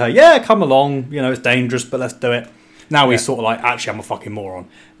said to her, come along, it's dangerous, but let's do it. Now he's sort of like, actually I'm a fucking moron,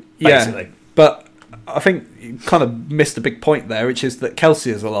 basically. Yeah, but I think you kind of missed a big point there, which is that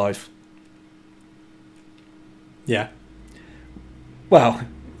Kelsier's alive. Yeah. Well,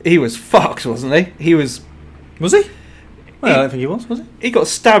 he was fucked, wasn't he? Was he? Well, I don't think he was he? He got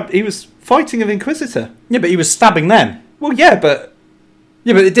stabbed. He was fighting an Inquisitor. Yeah, but he was stabbing them. Well, yeah, but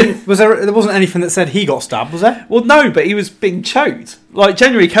it didn't. There wasn't anything that said he got stabbed, was there? Well, no, but he was being choked. Like,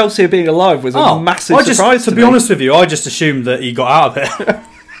 generally, Kelsier being alive was a massive surprise to be honest with you, I just assumed that he got out of it.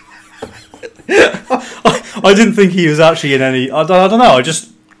 I didn't think he was actually in any... I don't know,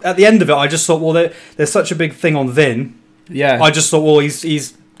 at the end of it, I just thought, well, there's such a big thing on Vin. Yeah. I just thought, well,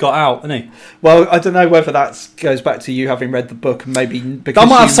 he's got out, hasn't he? Well, I don't know whether that goes back to you having read the book and maybe... That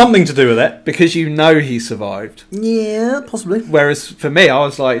might have something to do with it. Because you know he survived. Yeah, possibly. Whereas for me, I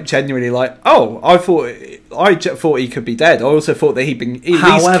was like genuinely like, oh, I thought he could be dead. I also thought that he'd been at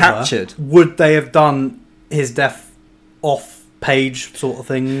least captured. Would they have done his death off page sort of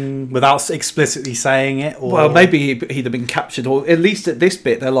thing without explicitly saying it? Or... Well, maybe he'd have been captured, or at least at this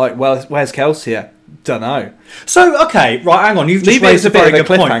bit, they're like, well, where's Kelsier? Don't know. So, okay, right, hang on, you've just raised a very good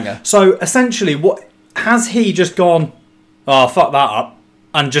point. So, essentially, what has he just gone, oh, fuck that up,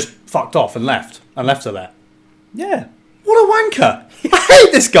 and just fucked off and left her there? Yeah. What a wanker. I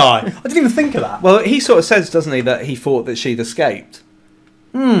hate this guy. I didn't even think of that. Well, he sort of says, doesn't he, that he thought that she'd escaped.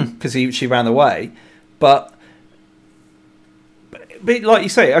 Because she ran away. But like you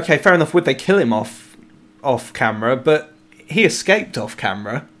say, okay, fair enough, would they kill him off camera? But he escaped off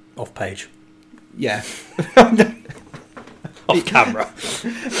camera. Off page. Yeah. Off camera.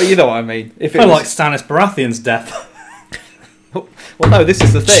 But you know what I mean. If it was like Stannis Baratheon's death. Well, no, this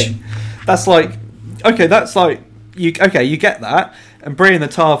is the thing. That's like... Okay, that's like... You get that. And Brienne the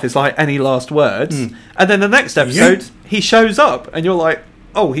Tarth is like, any last words? And then the next episode, he shows up. And you're like,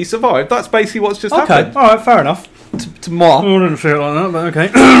 oh, he survived. That's basically what's just happened. Okay, alright, fair enough. To moi. I didn't feel it like that, but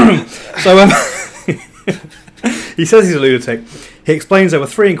okay. So, he says he's a lunatic. He explains there were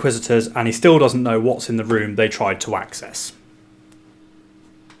 3 Inquisitors and he still doesn't know what's in the room they tried to access.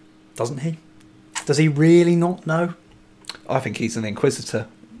 Doesn't he? Does he really not know? I think he's an Inquisitor.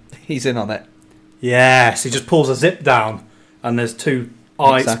 He's in on it. Yes, he just pulls a zip down and there's 2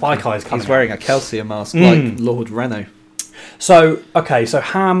 spike eyes coming. He's wearing a Kelsier mask like Lord Reno. So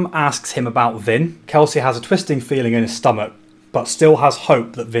Ham asks him about Vin. Kelsier has a twisting feeling in his stomach, but still has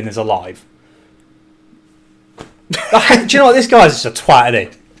hope that Vin is alive. Do you know what? This guy's just a twat,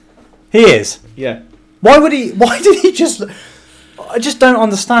 isn't he? He is. Yeah. Why did he just... I just don't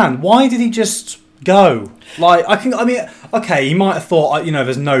understand. Why did he just go? Like, okay, he might have thought,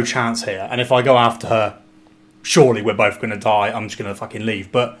 there's no chance here, and if I go after her, surely we're both going to die, I'm just going to fucking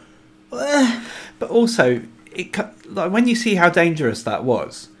leave. But also... like when you see how dangerous that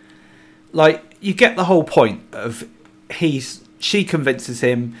was, like you get the whole point of she convinces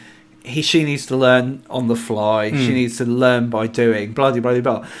him she needs to learn on the fly, she needs to learn by doing, blah blah blah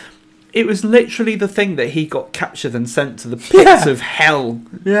blah. It was literally the thing that he got captured and sent to the pits of hell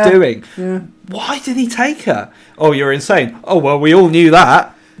doing. Yeah. Why did he take her? Oh, you're insane. Oh well, we all knew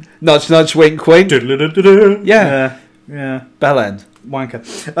that. Nudge nudge, wink wink. Yeah. Bell end. Wanker.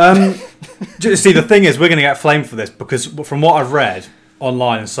 See, the thing is, we're going to get flamed for this because from what I've read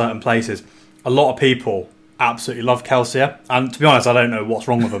online in certain places, a lot of people absolutely love Kelsier, and to be honest, I don't know what's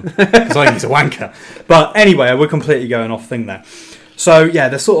wrong with him because I think he's a wanker. But anyway, we're completely going off thing there. So yeah,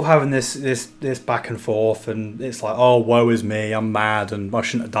 they're sort of having this back and forth, and it's like, oh, woe is me, I'm mad, and I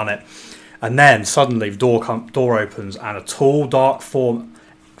shouldn't have done it. And then suddenly the door opens, and a tall, dark form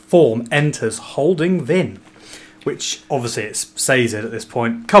enters, holding Vin. Which, obviously, it's Sazer at this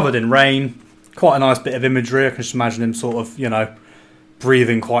point, covered in rain. Quite a nice bit of imagery. I can just imagine him sort of,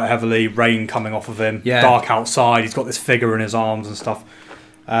 breathing quite heavily, rain coming off of him, dark outside. He's got this figure in his arms and stuff.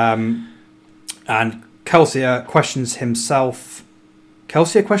 And Kelsier questions himself.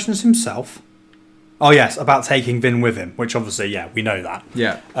 Kelsier questions himself? Oh, yes, about taking Vin with him, which obviously, we know that.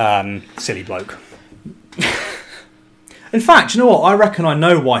 Yeah. Silly bloke. In fact, you know what? I reckon I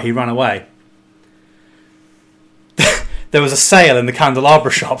know why he ran away. There was a sale in the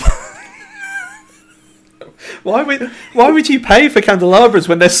candelabra shop. Why would you pay for candelabras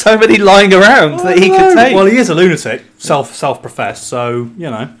when there's so many lying around that he could take? Well, he is a lunatic, self-professed, so,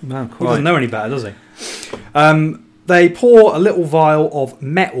 No, he doesn't know any better, does he? They pour a little vial of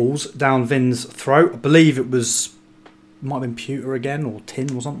metals down Vin's throat. I believe it might have been pewter again, or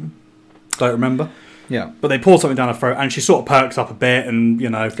tin or something. Don't remember. Yeah. But they pour something down her throat, and she sort of perks up a bit and,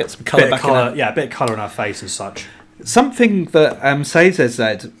 get some colour back in her. Yeah, a bit of colour in her face and such. Something that Sazer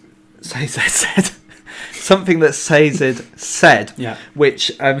said, something that Sazer said,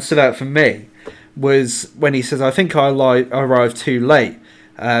 which stood out for me, was when he says, I think I arrived too late.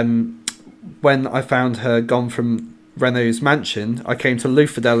 When I found her gone from Reno's mansion, I came to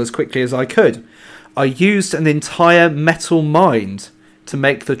Luthadel as quickly as I could. I used an entire metal mind to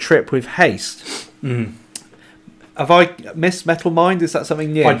make the trip with haste. Have I missed Metal Mind? Is that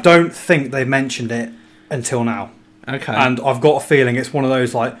something new? I don't think they mentioned it until now. Okay. And I've got a feeling it's one of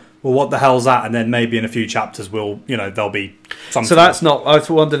those like, well, what the hell's that? And then maybe in a few chapters there'll be something. So that's not... I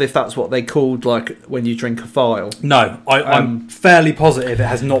wondered if that's what they called, like, when you drink a file. No, I'm fairly positive it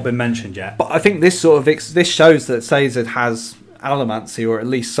has not been mentioned yet. But I think this this shows that Sazer has allomancy, or at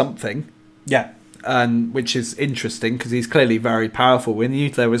least something. Yeah. And which is interesting, because he's clearly very powerful. We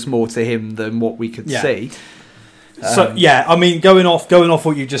knew there was more to him than what we could see. So, yeah, I mean, going off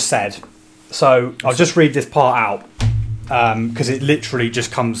what you just said. So, I'll just read this part out. Because it literally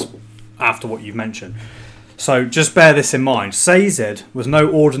just comes after what you've mentioned. So just bear this in mind. Sazed was no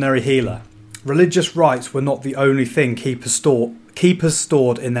ordinary healer. Religious rites were not the only thing keepers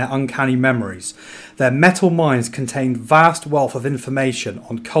stored in their uncanny memories. Their metal minds contained vast wealth of information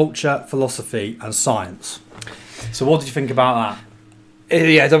on culture, philosophy and science. So what did you think about that?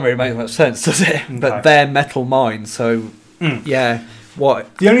 Yeah, it doesn't really make much sense, does it? Okay. But they're metal minds, so yeah.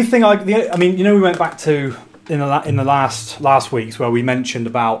 What? The only thing we went back to in the last weeks where we mentioned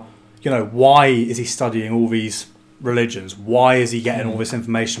about, why is he studying all these religions? Why is he getting all this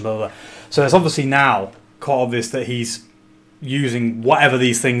information? Blah, blah, blah. So it's obviously now quite obvious that he's using whatever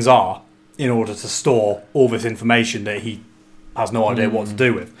these things are in order to store all this information that he has no idea what to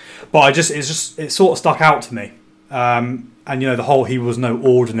do with. But it sort of stuck out to me. And the whole he was no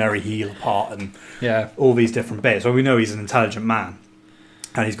ordinary healer part and all these different bits. Well, we know he's an intelligent man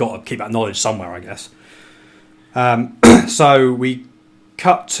and he's got to keep that knowledge somewhere, I guess. So we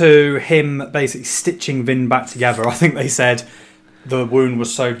cut to him basically stitching Vin back together. I think they said the wound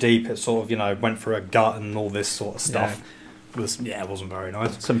was so deep it sort of went for a gut and all this sort of stuff. It wasn't very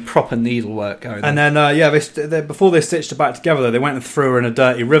nice. Some proper needlework going on. And then they before they stitched her back together, they went and threw her in a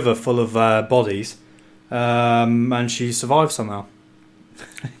dirty river full of bodies, and she survived somehow.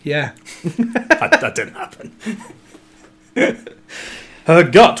 Yeah. that didn't happen. Her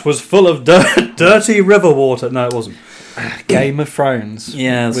gut was full of dirty river water. No, it wasn't. Game of Thrones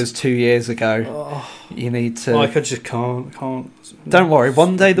yes. was 2 years ago. Oh, you need to... I just can't. Don't worry,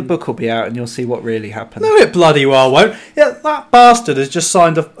 one day the book will be out and you'll see what really happened. No, it bloody well won't. Yeah, that bastard has just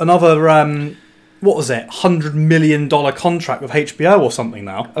signed another, what was it, $100 million contract with HBO or something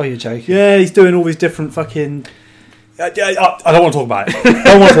now. Oh, you're joking? Yeah, he's doing all these different fucking... I don't want to talk about it. I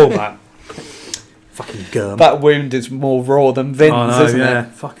don't want to talk about it. Fucking germ. That wound is more raw than Vin's, isn't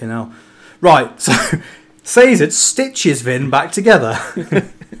it? Fucking hell. Right, so Sazed stitches Vin back together.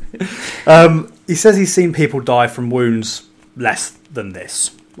 He says he's seen people die from wounds less than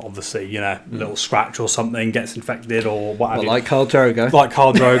this. Obviously, a little scratch or something gets infected or what have you. Like Khal Drogo. Like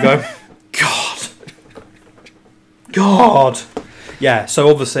Khal Drogo. God. Yeah, so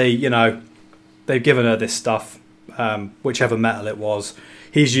obviously, they've given her this stuff, whichever metal it was.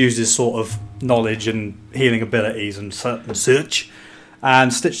 He's used his sort of knowledge and healing abilities and such,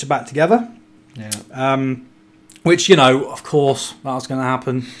 and stitched it back together. Yeah. Which, of course, that was going to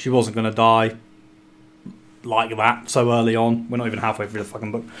happen. She wasn't going to die like that so early on. We're not even halfway through the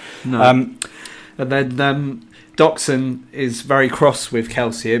fucking book. No. And then Doxon is very cross with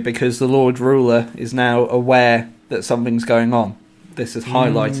Kelsier because the Lord Ruler is now aware that something's going on. This has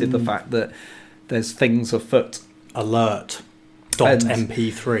highlighted the fact that there's things afoot. Alert.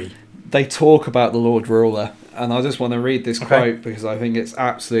 .mp3. They talk about the Lord Ruler, and I just want to read this quote because I think it's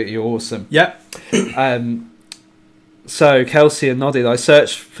absolutely awesome. Yep. So Kelsier nodded. I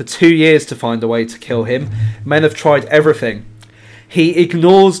searched for 2 years to find a way to kill him. Men have tried everything. He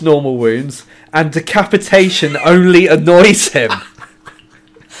ignores normal wounds, and decapitation only annoys him.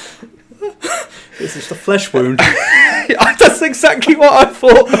 It's just a flesh wound. That's exactly what I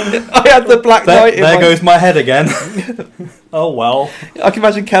thought. I had the Black Knight in There goes my head again. Oh well. I can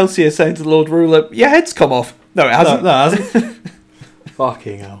imagine Kelsier saying to the Lord Ruler, your head's come off. No, it hasn't. No, it hasn't.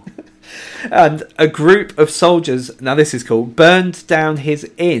 Fucking hell. And a group of soldiers, now this is cool, burned down his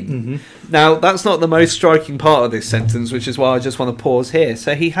inn. Mm-hmm. Now, that's not the most striking part of this sentence, which is why I just want to pause here.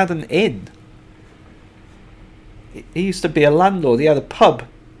 So he had an inn. He used to be a landlord. He had a pub.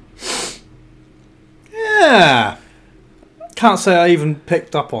 Yeah. Can't say I even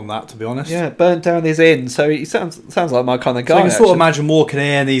picked up on that, to be honest. Yeah, burnt down his inn. So he sounds like my kind of guy. So you can sort of imagine walking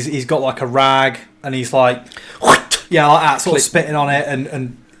in, he's got like a rag, and he's like, yeah, like that, sort of spitting on it,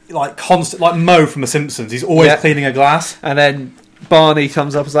 and like constant, like Mo from The Simpsons. He's always cleaning a glass. And then Barney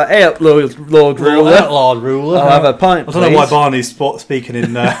comes up and is like, hey up, Lord Ruler. Lord Ruler. I'll have a pint, I don't know why Barney's speaking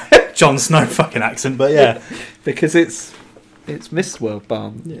in Jon Snow fucking accent, but yeah. Because it's Mistworld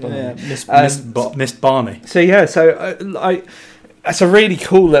Barn. Yeah, Mist Barney. So yeah, it's a really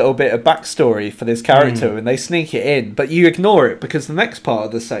cool little bit of backstory for this character, and they sneak it in, but you ignore it because the next part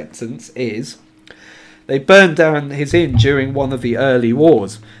of the sentence is They burned down his inn during one of the early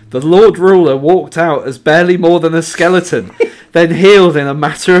wars. The Lord Ruler walked out as barely more than a skeleton, then healed in a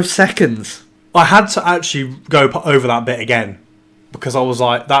matter of seconds. I had to actually go over that bit again because I was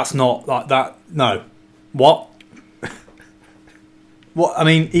like, that's not like that. No. What? What? I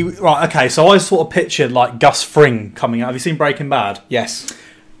mean, right, okay, so I sort of pictured like Gus Fring coming out. Have you seen Breaking Bad? Yes.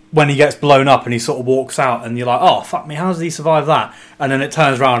 When he gets blown up and he sort of walks out and you're like, oh, fuck me, how does he survive that? And then it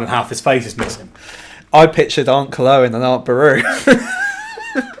turns around and half his face is missing. I pictured Aunt Chloe and Aunt Beru.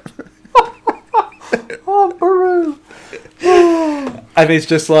 Aunt Beru. And it's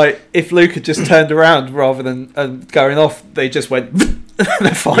just like, if Luke had just turned around rather than going off, they just went,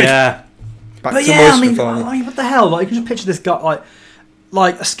 they're fine. Yeah. Back But to yeah, moisture farming. I mean, what the hell? Like, you can just picture this guy,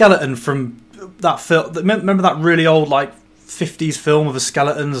 like a skeleton from that film. Remember that really old, like, 50s film of the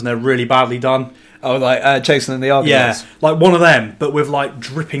skeletons and they're really badly done? Oh, like Jason and the Argonauts. Yeah, like one of them, but with like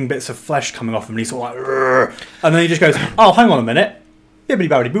dripping bits of flesh coming off him, and he's sort of like, "Rrr," and then he just goes, "Oh, hang on a minute, bibbidi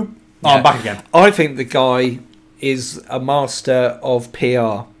bobbidi boop, oh, I'm back again." I think the guy is a master of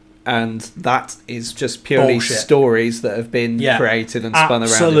PR, and that is just purely Bullshit. Stories that have been created and spun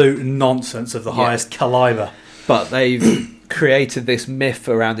around. Absolute nonsense of the highest caliber. But they've created this myth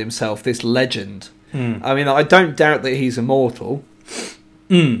around himself, this legend. I mean, I don't doubt that he's immortal.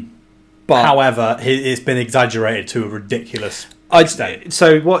 But however, it's been exaggerated to a ridiculous extent.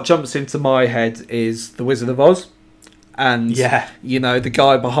 So what jumps into my head is The Wizard of Oz. And, you know, the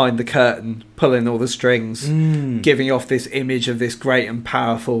guy behind the curtain pulling all the strings, giving off this image of this great and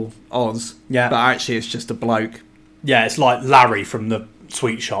powerful Oz. Yeah. But actually it's just a bloke. Yeah, it's like Larry from the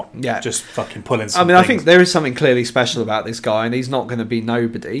sweet shop. Yeah. Just fucking pulling some I things. think there is something clearly special about this guy, and he's not going to be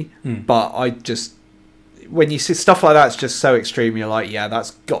nobody. But I just... When you see stuff like that, it's just so extreme. You're like, yeah,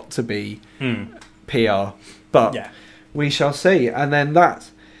 that's got to be PR. But we shall see. And then that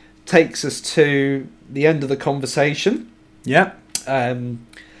takes us to the end of the conversation. Yeah.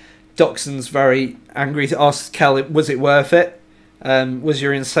 Dockson's very angry to ask Kel, was it worth it? Was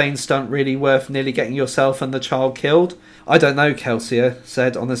your insane stunt really worth nearly getting yourself and the child killed? I don't know, Kelsier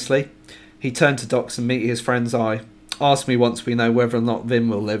said honestly. He turned to Dockson, meeting his friend's eye. Ask me once we know whether or not Vin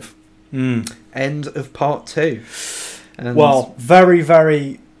will live. End of part 2. And well, very,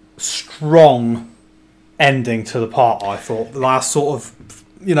 very strong ending to the part, I thought. The last sort of,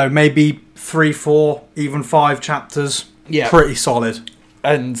 you know, maybe 3, 4, even 5 chapters. Yeah. Pretty solid.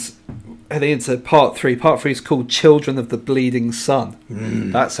 And heading into part 3. Part 3 is called Children of the Bleeding Sun.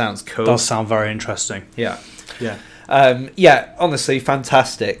 That sounds cool. Does sound very interesting. Yeah. Yeah. Honestly,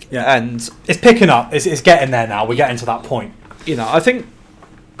 fantastic. Yeah. And it's picking up. It's getting there now. We're getting to that point. You know, I think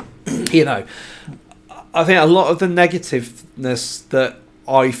a lot of the negativeness that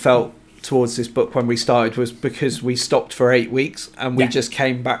I felt towards this book when we started was because we stopped for 8 weeks and we just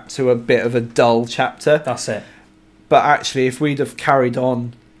came back to a bit of a dull chapter. That's it. But actually, if we'd have carried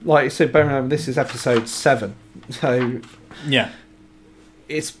on, like I said, bear in mind, this is episode 7, so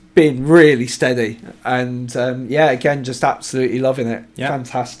it's been really steady. And again, just absolutely loving it. Yeah.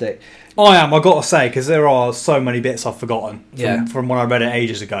 Fantastic. I am, I've got to say, because there are so many bits I've forgotten from when I read it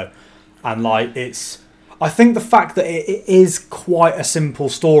ages ago. And like, I think the fact that it is quite a simple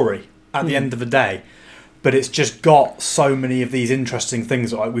story at the end of the day, but it's just got so many of these interesting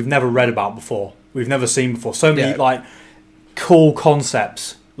things that like, we've never read about before, we've never seen before. So many like cool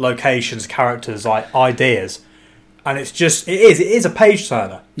concepts, locations, characters, like ideas, and it is a page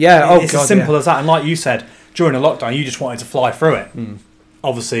turner. Yeah, it's as simple as that. And like you said, during the lockdown, you just wanted to fly through it.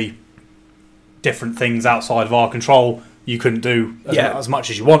 Obviously, different things outside of our control, you couldn't do as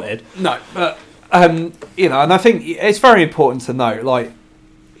much as you wanted. No, but you know, and I think it's very important to note, like,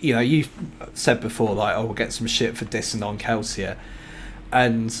 you know, you said before, like, we'll get some shit for dissing on Kelsier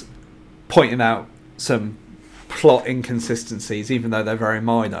and pointing out some plot inconsistencies, even though they're very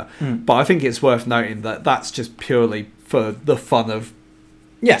minor. But I think it's worth noting that that's just purely for the fun of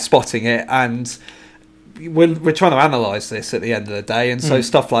spotting it, and we're trying to analyse this at the end of the day, and so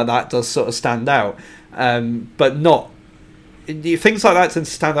stuff like that does sort of stand out, but not. Things like that tend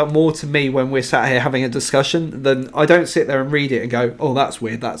to stand out more to me when we're sat here having a discussion than I don't sit there and read it and go, oh, that's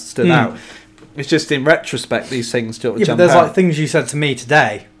weird, that stood out. It's just in retrospect these things jump out. But there's like things you said to me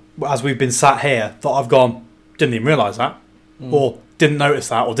today as we've been sat here that I've gone, didn't even realise that, or didn't notice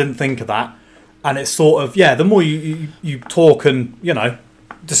that, or didn't think of that. And it's sort of, the more you talk and, you know,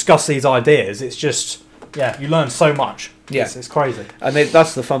 discuss these ideas, it's just, you learn so much. Yeah. It's crazy. And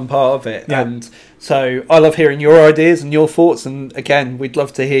that's the fun part of it. Yeah. And so I love hearing your ideas and your thoughts. And again, we'd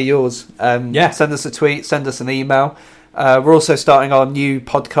love to hear yours. Send us a tweet, send us an email. We're also starting our new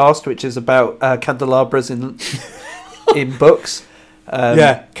podcast, which is about candelabras in books.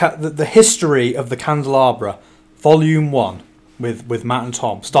 The history of the candelabra, Volume 1. With Matt and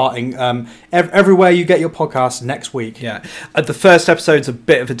Tom, starting everywhere you get your podcasts next week. Yeah, the first episode's a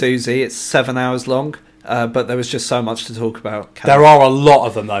bit of a doozy. It's 7 hours long, but there was just so much to talk about. There are a lot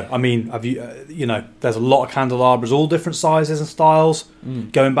of them, though. I mean, have you there's a lot of candelabras, all different sizes and styles,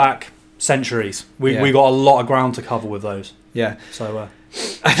 going back centuries. We got a lot of ground to cover with those. Yeah. So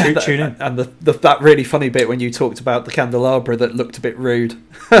tune in. And that really funny bit when you talked about the candelabra that looked a bit rude.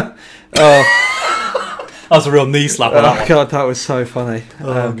 That was a real knee slap. Oh god, that was so funny.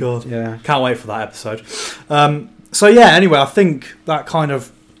 Oh god, yeah, can't wait for that episode. So yeah, anyway, I think that kind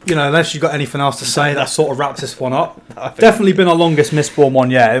of, unless you've got anything else to say, that sort of wraps this one up. Definitely been our longest Mistborn one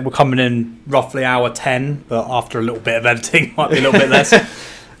yet. We're coming in roughly hour 10, but after a little bit of editing, might be a little bit less.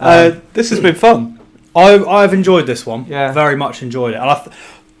 This has been fun. I've enjoyed this one. Yeah, very much enjoyed it, and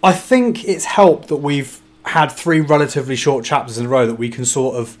I think it's helped that we've had 3 relatively short chapters in a row that we can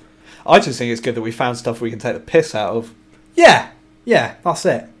sort of. I just think it's good that we found stuff we can take the piss out of. Yeah, that's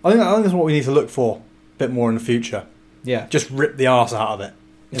it. I think that's what we need to look for a bit more in the future. Yeah, just rip the arse out of it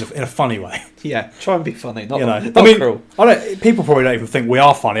in a funny way. Yeah, try and be funny, not cruel. People probably don't even think we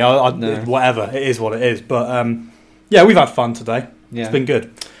are funny. No. Whatever, it is what it is. But yeah, we've had fun today. Yeah. It's been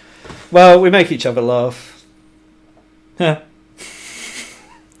good. Well, we make each other laugh. Yeah.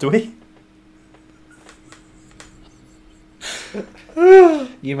 Do we?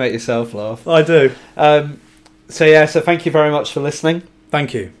 You make yourself laugh. I do. So thank you very much for listening.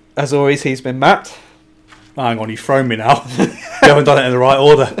 Thank you. As always, he's been Matt. Hang on, you've thrown me now. You haven't done it in the right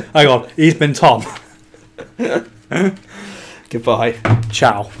order. Hang on, he's been Tom. Goodbye.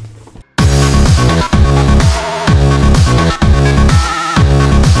 Ciao.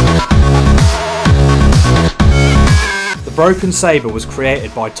 The Broken Saber was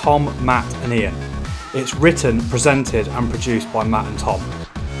created by Tom, Matt and Ian. It's written, presented and produced by Matt and Tom.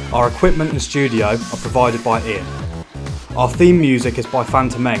 Our equipment and studio are provided by Ian. Our theme music is by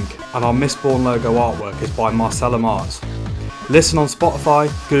Phantom Enk and our Mistborn logo artwork is by Marcellum Arts. Listen on Spotify,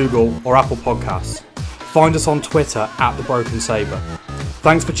 Google or Apple Podcasts. Find us on Twitter @The Broken Saber.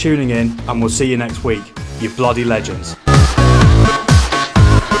 Thanks for tuning in and we'll see you next week, you bloody legends.